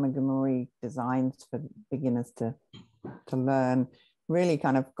 making amigurumi designs for beginners to learn really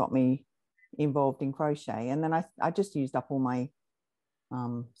kind of got me involved in crochet. And then I just used up all my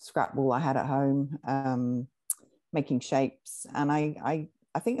scrap wool I had at home, making shapes. And I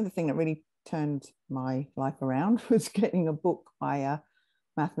think the thing that really turned my life around was getting a book by a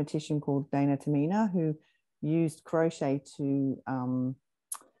mathematician called Dana Tamina, who used crochet to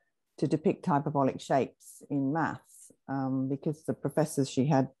depict hyperbolic shapes in maths, because the professors she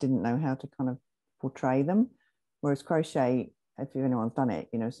had didn't know how to kind of portray them. Whereas crochet, if anyone's done it,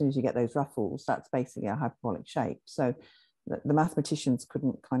 you know, as soon as you get those ruffles, that's basically a hyperbolic shape. So the mathematicians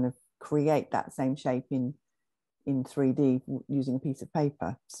couldn't kind of create that same shape in 3D using a piece of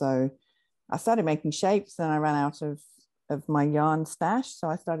paper. So I started making shapes, and I ran out of my yarn stash. So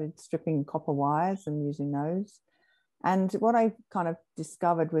I started stripping copper wires and using those. And what I kind of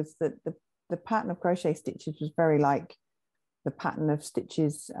discovered was that the pattern of crochet stitches was very like the pattern of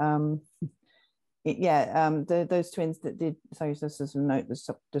stitches. Those twins that did, so this is a note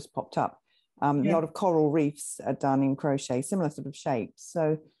that just popped up. A lot of coral reefs are done in crochet, similar sort of shapes.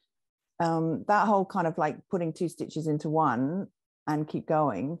 So that whole kind of like putting two stitches into one and keep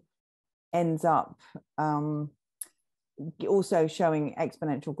going ends up also showing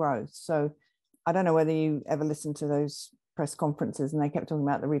exponential growth. So I don't know whether you ever listened to those press conferences, and they kept talking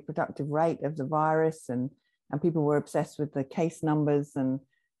about the reproductive rate of the virus, and people were obsessed with the case numbers, and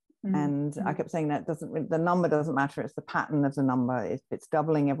I kept saying that the number doesn't matter, it's the pattern of the number. If it's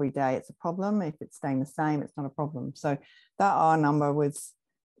doubling every day, it's a problem. If it's staying the same, it's not a problem. So that R number was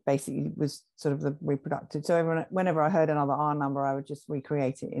sort of the reproductive. So whenever I heard another R number, I would just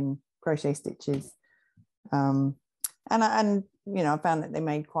recreate it in crochet stitches. And you know, I found that they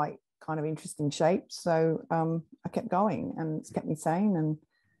made quite kind of interesting shapes. So I kept going, and it's kept me sane,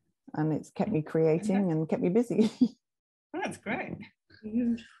 and it's kept me creating and kept me busy. That's great.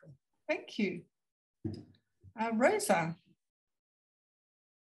 Beautiful. Thank you. Rosa.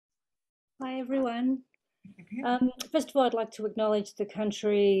 Hi, everyone. First of all, I'd like to acknowledge the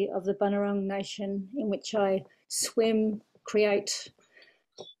country of the Bunurong Nation, in which I swim, create,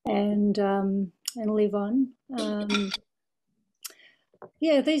 and live on.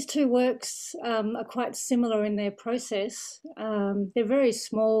 These two works are quite similar in their process. They're very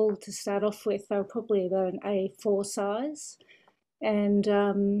small to start off with. They're probably about an A4 size. And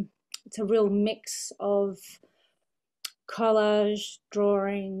it's a real mix of collage,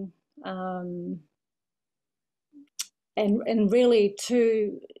 drawing, and really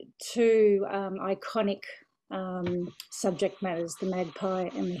two iconic subject matters, the magpie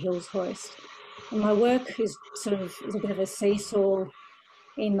and the hills hoist. And my work is sort of a bit of a seesaw,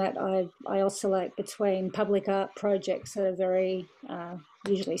 in that I oscillate between public art projects that are very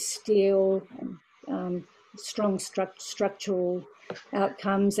usually steel and strong structural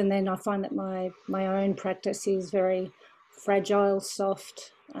outcomes, and then I find that my own practice is very fragile,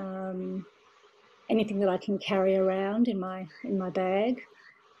 soft, anything that I can carry around in my bag.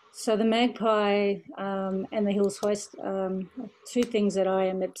 So the magpie and the hills hoist are two things that I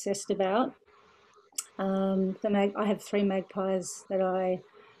am obsessed about. I have 3 magpies that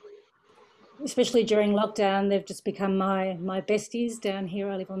especially during lockdown, they've just become my besties down here.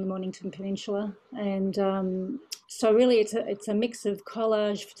 I live on the Mornington Peninsula, and so really it's a mix of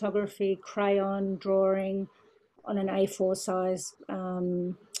collage, photography, crayon, drawing on an A4 size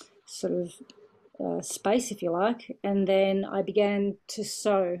sort of space, if you like. And then I began to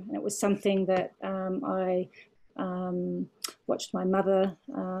sew, and it was something that I watched my mother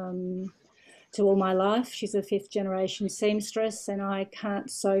do all my life. She's a 5th generation seamstress, and I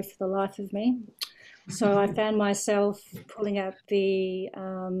can't sew for the life of me. So I found myself pulling out the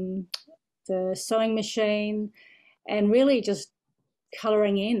sewing machine and really just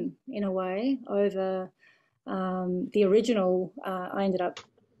colouring in a way over the original. I ended up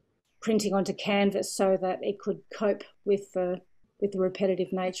printing onto canvas so that it could cope with the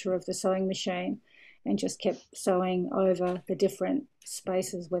repetitive nature of the sewing machine, and just kept sewing over the different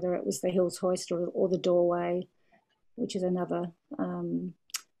spaces, whether it was the Hills hoist or the doorway, which is another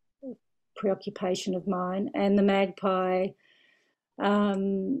preoccupation of mine. And the magpie,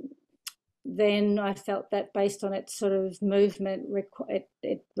 then I felt that based on its sort of movement,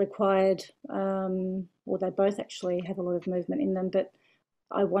 it required, or they both actually have a lot of movement in them, but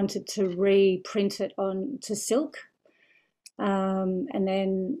I wanted to reprint it onto silk. And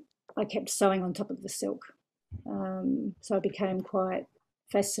then I kept sewing on top of the silk. So I became quite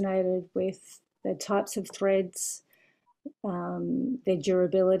fascinated with the types of threads, their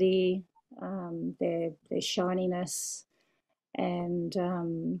durability, their shininess, and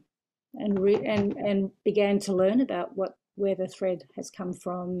began to learn about where the thread has come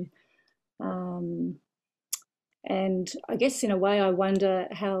from. And I guess in a way I wonder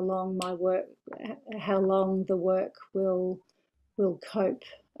how long the work will cope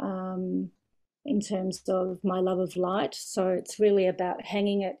in terms of my love of light. So it's really about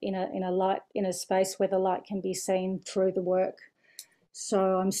hanging it in a space where the light can be seen through the work.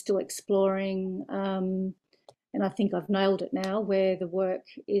 So I'm still exploring, and I think I've nailed it now, where the work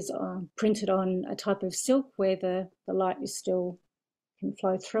is printed on a type of silk where the light is still can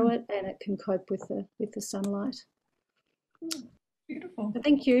flow through it and it can cope with the sunlight. Beautiful. So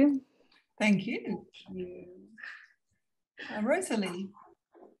thank you. Thank you. Rosalie.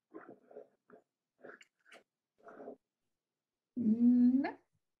 No,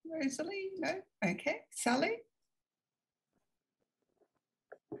 Rosalie, no. Okay, Sally.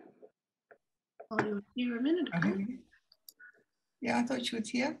 Oh, you were here a minute ago. Yeah, I thought she was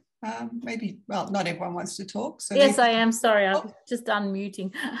here. Maybe, well, not everyone wants to talk. So yes, I am. Sorry, I was just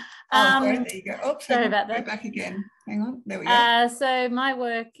unmuting. Sorry, there you go. Oh, sorry about that. Go back again. Hang on, there we go. So my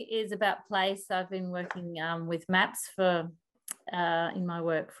work is about place. I've been working with maps for in my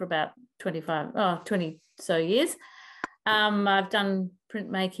work for about 20 so years. I've done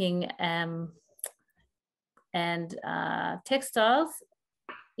printmaking and textiles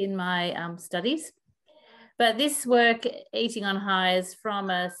in my studies. But this work, Eating on High, is from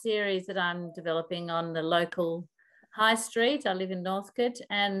a series that I'm developing on the local high street. I live in Northcote,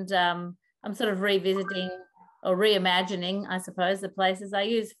 and I'm sort of revisiting or reimagining, I suppose, the places. I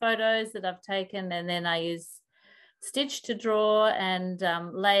use photos that I've taken, and then I use stitch to draw and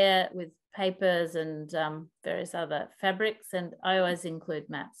layer with papers and various other fabrics, and I always include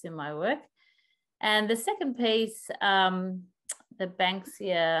maps in my work. And the second piece, the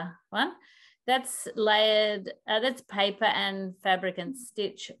Banksia one, that's layered, that's paper and fabric and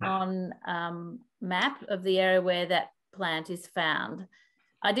stitch on map of the area where that plant is found.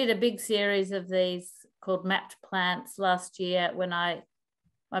 I did a big series of these called Mapped Plants last year when my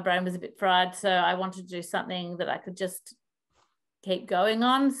brain was a bit fried, so I wanted to do something that I could just keep going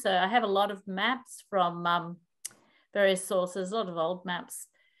on. So I have a lot of maps from various sources, a lot of old maps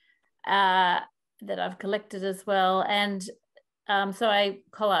that I've collected as well. And so I'm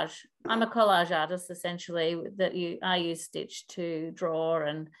a collage artist, essentially, I use stitch to draw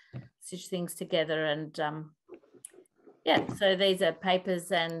and stitch things together. And yeah, so these are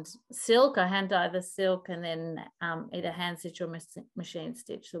papers and silk. I hand dye the silk and then either hand stitch or machine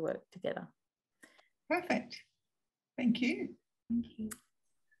stitch the work together. Perfect. Thank you. Thank you.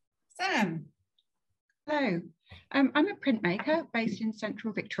 Sam. Hello. I'm a printmaker based in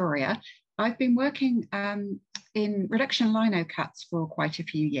central Victoria. I've been working in reduction lino cuts for quite a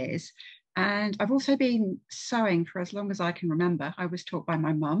few years, and I've also been sewing for as long as I can remember. I was taught by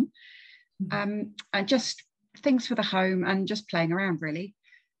my mum, and just things for the home and just playing around, really.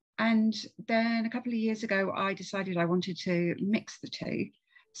 And then a couple of years ago, I decided I wanted to mix the two.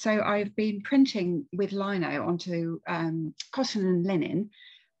 So I've been printing with lino onto cotton and linen,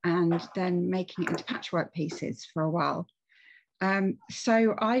 and then making it into patchwork pieces for a while.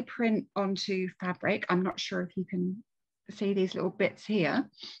 So I print onto fabric. I'm not sure if you can see these little bits here,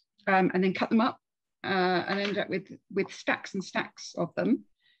 and then cut them up and end up with stacks and stacks of them,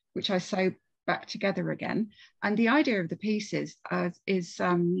 which I sew back together again. And the idea of the pieces is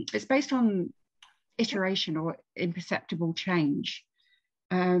it's based on iteration or imperceptible change.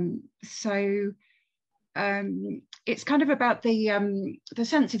 So it's kind of about the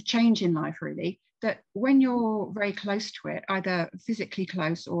sense of change in life, really, that when you're very close to it, either physically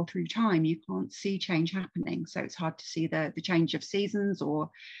close or through time, you can't see change happening. So it's hard to see the change of seasons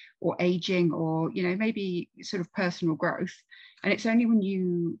or aging, or, you know, maybe sort of personal growth. And it's only when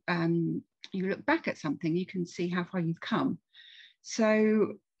you look back at something, you can see how far you've come.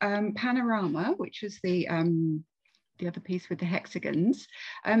 So Panorama, which was the the other piece with the hexagons,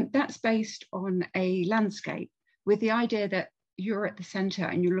 that's based on a landscape with the idea that you're at the center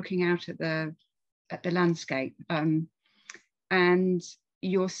and you're looking out at the landscape, and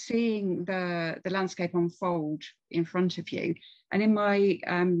you're seeing the landscape unfold in front of you. And in my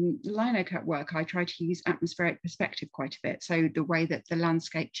lino cut work, I try to use atmospheric perspective quite a bit. So the way that the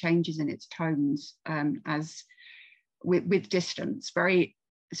landscape changes in its tones as with distance, very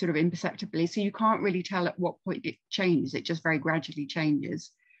sort of imperceptibly. So you can't really tell at what point it changes. It just very gradually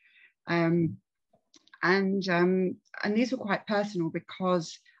changes. And these were quite personal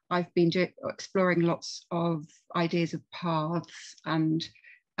because I've been exploring lots of ideas of paths and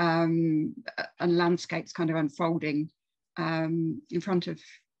landscapes kind of unfolding in front of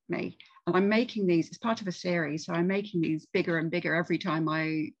me. And I'm making these as part of a series. So I'm making these bigger and bigger every time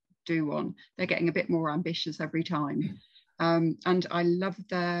I do one. They're getting a bit more ambitious every time. And I love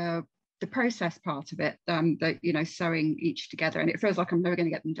the process part of it, the, you know, sewing each together. And it feels like I'm never going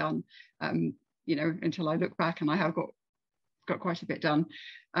to get them done, you know, until I look back and I have got quite a bit done.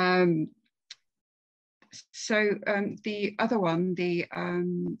 So the other one, the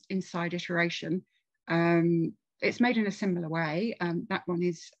inside iteration, it's made in a similar way. That one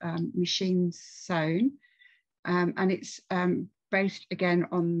is machine sewn, and it's based again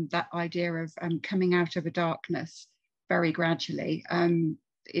on that idea of coming out of a darkness very gradually.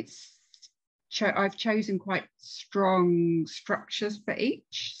 I've chosen quite strong structures for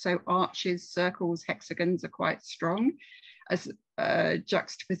each. So arches, circles, hexagons are quite strong as a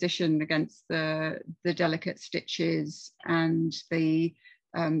juxtaposition against the delicate stitches and the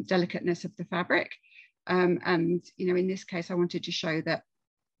delicateness of the fabric. And, you know, in this case, I wanted to show that,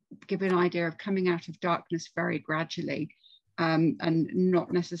 give an idea of coming out of darkness very gradually, and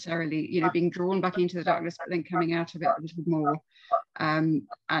not necessarily, you know, being drawn back into the darkness, but then coming out of it a little more,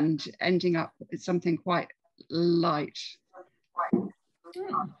 and ending up with something quite light.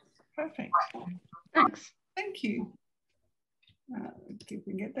 Perfect. Thanks. Thank you. Let's see if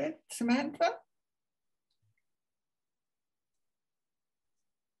we can get that. Samantha?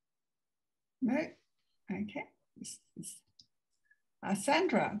 No? Okay.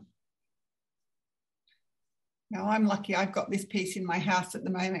 Sandra? Now I'm lucky I've got this piece in my house at the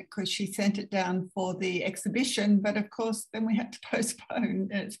moment because she sent it down for the exhibition, but of course then we had to postpone,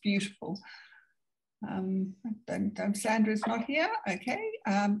 and it's beautiful. Sandra's not here, okay.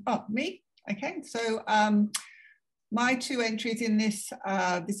 Oh, me, okay. So my two entries in this,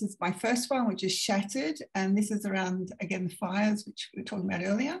 this is my first one, which is Shattered, and this is around, again, the fires, which we were talking about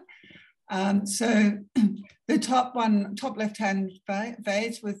earlier. So the top left-hand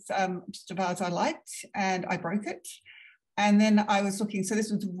vase was just a vase I liked, and I broke it. And then I was looking, so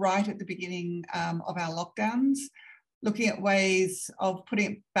this was right at the beginning of our lockdowns, looking at ways of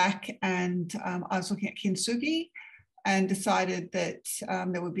putting it back, and I was looking at kintsugi and decided that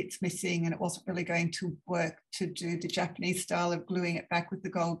there were bits missing and it wasn't really going to work to do the Japanese style of gluing it back with the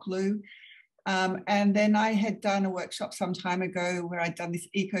gold glue. And then I had done a workshop some time ago where I'd done this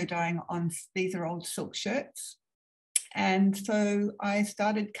eco dyeing on, these are old silk shirts. And so I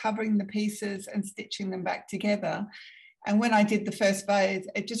started covering the pieces and stitching them back together. And when I did the first vase,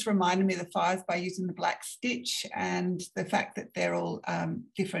 it just reminded me of the fires by using the black stitch and the fact that they're all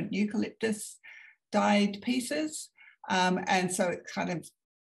different eucalyptus dyed pieces. And so it kind of,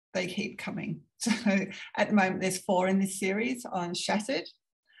 they keep coming. So at the moment, there's 4 in this series on Shattered.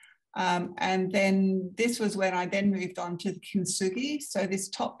 And then this was when I then moved on to the kintsugi. So this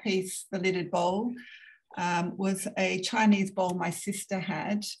top piece, the lidded bowl, was a Chinese bowl my sister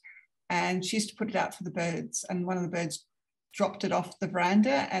had, and she used to put it out for the birds, and one of the birds dropped it off the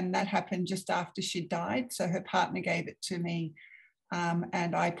veranda, and that happened just after she died. So her partner gave it to me,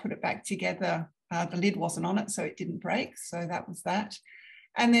 and I put it back together. The lid wasn't on it, so it didn't break. So that was that.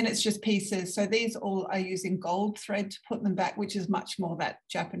 And then it's just pieces. So these all are using gold thread to put them back, which is much more that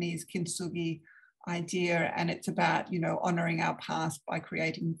Japanese kintsugi idea. And it's about, you know, honoring our past by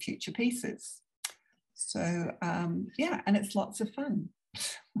creating future pieces. So yeah, and it's lots of fun.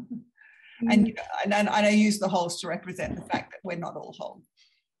 And, you know, and I use the holes to represent the fact that we're not all whole.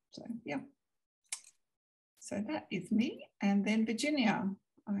 So yeah. So that is me. And then Virginia.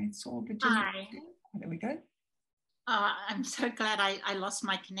 I saw Virginia. Hi. Oh, there we go. I'm so glad I lost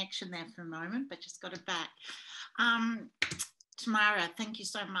my connection there for a moment, but just got it back. Tamara, thank you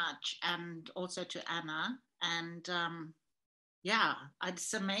so much. And also to Anna. And yeah,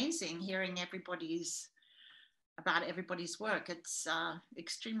 it's amazing hearing about everybody's work. It's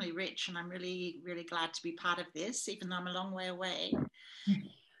extremely rich, and I'm really, really glad to be part of this, even though I'm a long way away.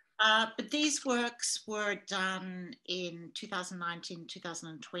 But these works were done in 2019,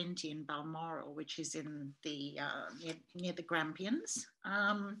 2020 in Balmoral, which is in the near the Grampians,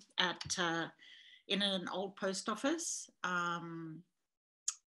 in an old post office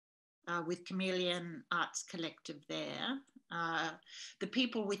with Chameleon Arts Collective there. The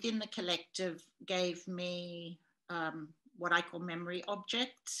people within the collective gave me what I call memory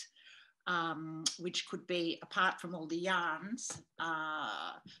objects, which could be, apart from all the yarns,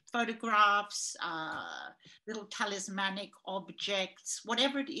 photographs, little talismanic objects,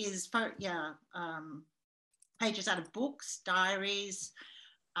 whatever it is, pages out of books, diaries,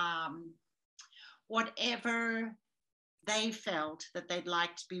 whatever they felt that they'd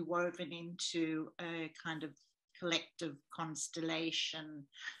like to be woven into a kind of collective constellation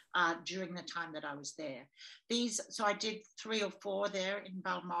during the time that I was there. So I did 3 or 4 there in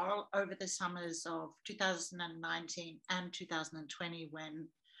Balmoral over the summers of 2019 and 2020, when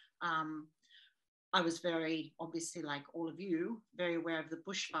I was very, obviously like all of you, very aware of the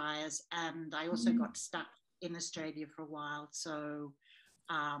bushfires, and I also got stuck in Australia for a while. So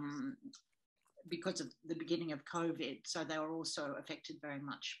because of the beginning of COVID, so they were also affected very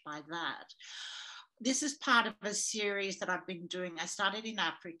much by that. This is part of a series that I've been doing. I started in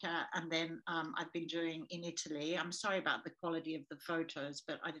Africa, and then I've been doing in Italy. I'm sorry about the quality of the photos,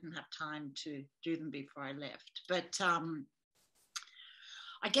 but I didn't have time to do them before I left. But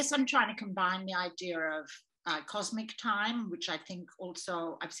I guess I'm trying to combine the idea of cosmic time, which I think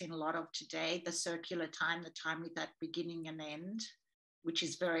also I've seen a lot of today, the circular time, the time with that beginning and end, which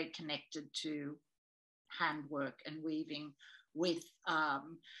is very connected to handwork and weaving, with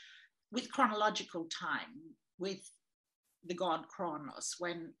chronological time, with the god Kronos.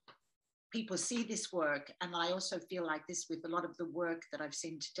 When people see this work, and I also feel like this with a lot of the work that I've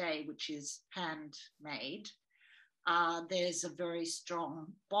seen today, which is handmade, there's a very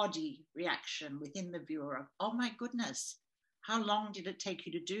strong body reaction within the viewer of, oh my goodness, how long did it take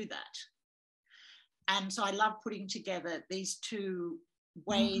you to do that? And so I love putting together these two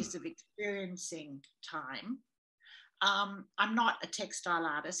ways of experiencing time. I'm not a textile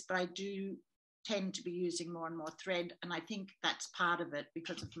artist, but I do tend to be using more and more thread, and I think that's part of it,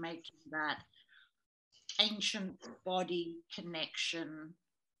 because of making that ancient body connection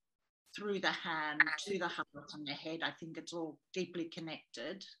through the hand to the heart and the head. I think it's all deeply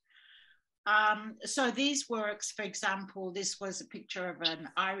connected. So these works, for example, this was a picture of an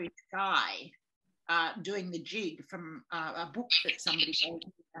Irish guy doing the jig from a book that somebody gave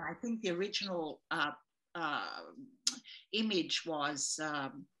me. I think the original image was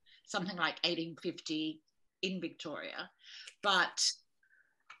something like 1850 in Victoria, but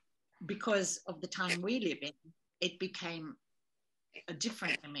because of the time we live in, it became a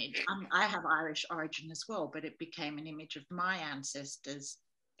different image. I have Irish origin as well, but it became an image of my ancestors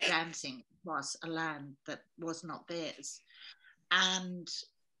dancing across a land that was not theirs, and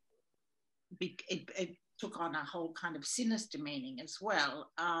it took on a whole kind of sinister meaning as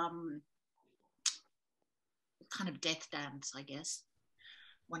well. Kind of death dance, I guess,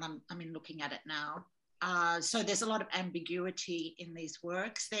 when I'm looking at it now. So there's a lot of ambiguity in these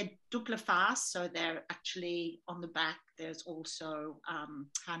works. They're double face, so they're actually on the back. There's also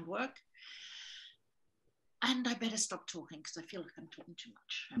handwork. And I better stop talking because I feel like I'm talking too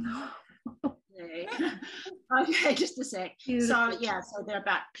much. Okay, just a sec. So yeah, so they're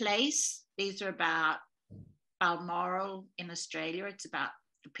about place. These are about Balmoral in Australia. It's about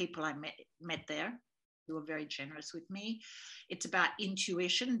the people I met there, who were very generous with me. It's about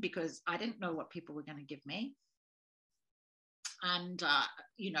intuition, because I didn't know what people were going to give me. And,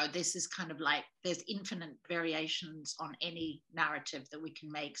 you know, this is kind of like, there's infinite variations on any narrative that we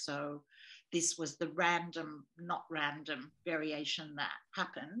can make. So this was the random, not random variation that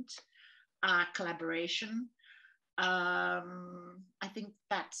happened. Collaboration. I think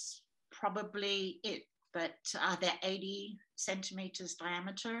that's probably it. But they're 80 centimeters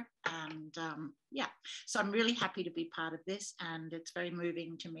diameter, and yeah, so I'm really happy to be part of this, and it's very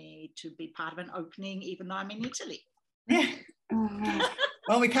moving to me to be part of an opening, even though I'm in Italy.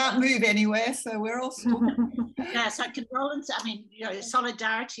 Well, we can't move anywhere, so we're all stuck. Yeah, so condolences, I mean, you know,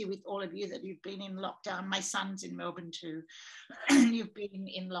 solidarity with all of you that you've been in lockdown. My son's in Melbourne too. You've been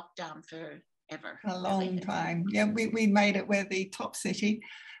in lockdown forever. A long time. Yeah, we made it. We're the top city.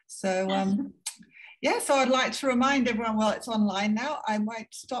 So yeah, so I'd like to remind everyone, well, it's online now. I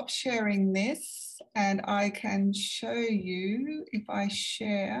might stop sharing this, and I can show you if I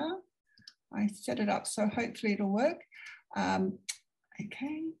share. I set it up, so hopefully it'll work.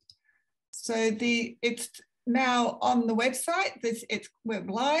 Okay, so it's now on the website. We're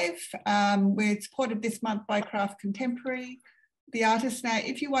live. We're supported this month by Craft Contemporary. the artists now,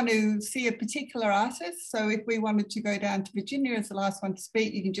 if you want to see a particular artist, so if we wanted to go down to Virginia as the last one to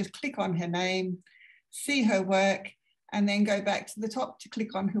speak, you can just click on her name, see her work, and then go back to the top to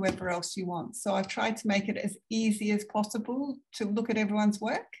click on whoever else you want. So I've tried to make it as easy as possible to look at everyone's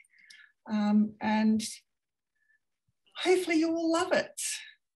work. And hopefully you will love it.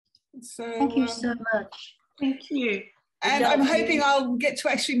 So thank you so much. Thank you. And I'm hoping I'll get to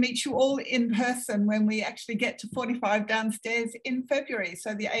actually meet you all in person when we actually get to 45 Downstairs in February.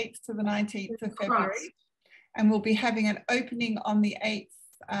 So the 8th to the 19th of February. And we'll be having an opening on the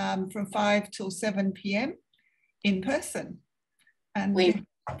 8th from 5 till 7 p.m. in person. And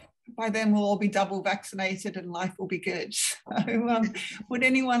by then we'll all be double vaccinated and life will be good. So would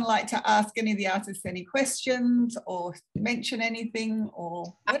anyone like to ask any of the artists any questions or mention anything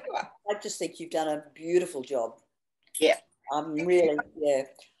or whatever? I just think you've done a beautiful job. Yeah. I'm really,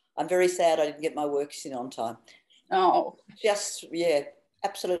 I'm very sad I didn't get my works in on time. Oh. Just,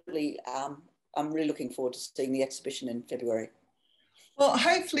 absolutely. I'm really looking forward to seeing the exhibition in February. Well,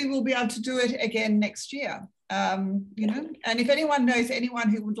 hopefully we'll be able to do it again next year. You know, and if anyone knows anyone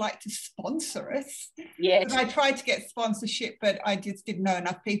who would like to sponsor us, because I tried to get sponsorship, but I just didn't know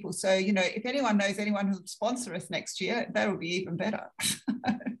enough people. So, you know, if anyone knows anyone who would sponsor us next year, that would be even better.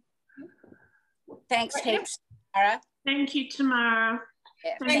 Thanks heaps, Tamara. Thank you, Tamara.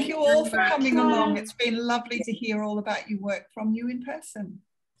 Yeah. Thank you all for coming along. It's been lovely to hear all about your work from you in person.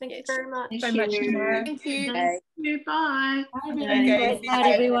 Thank you very much. Thank you. Thank you. Bye. Okay.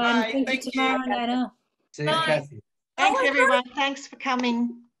 Bye, everyone. Bye. Thank you, Tamara and Anna. See you, Kathy. Thanks, everyone. Thanks for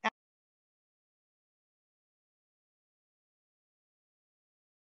coming.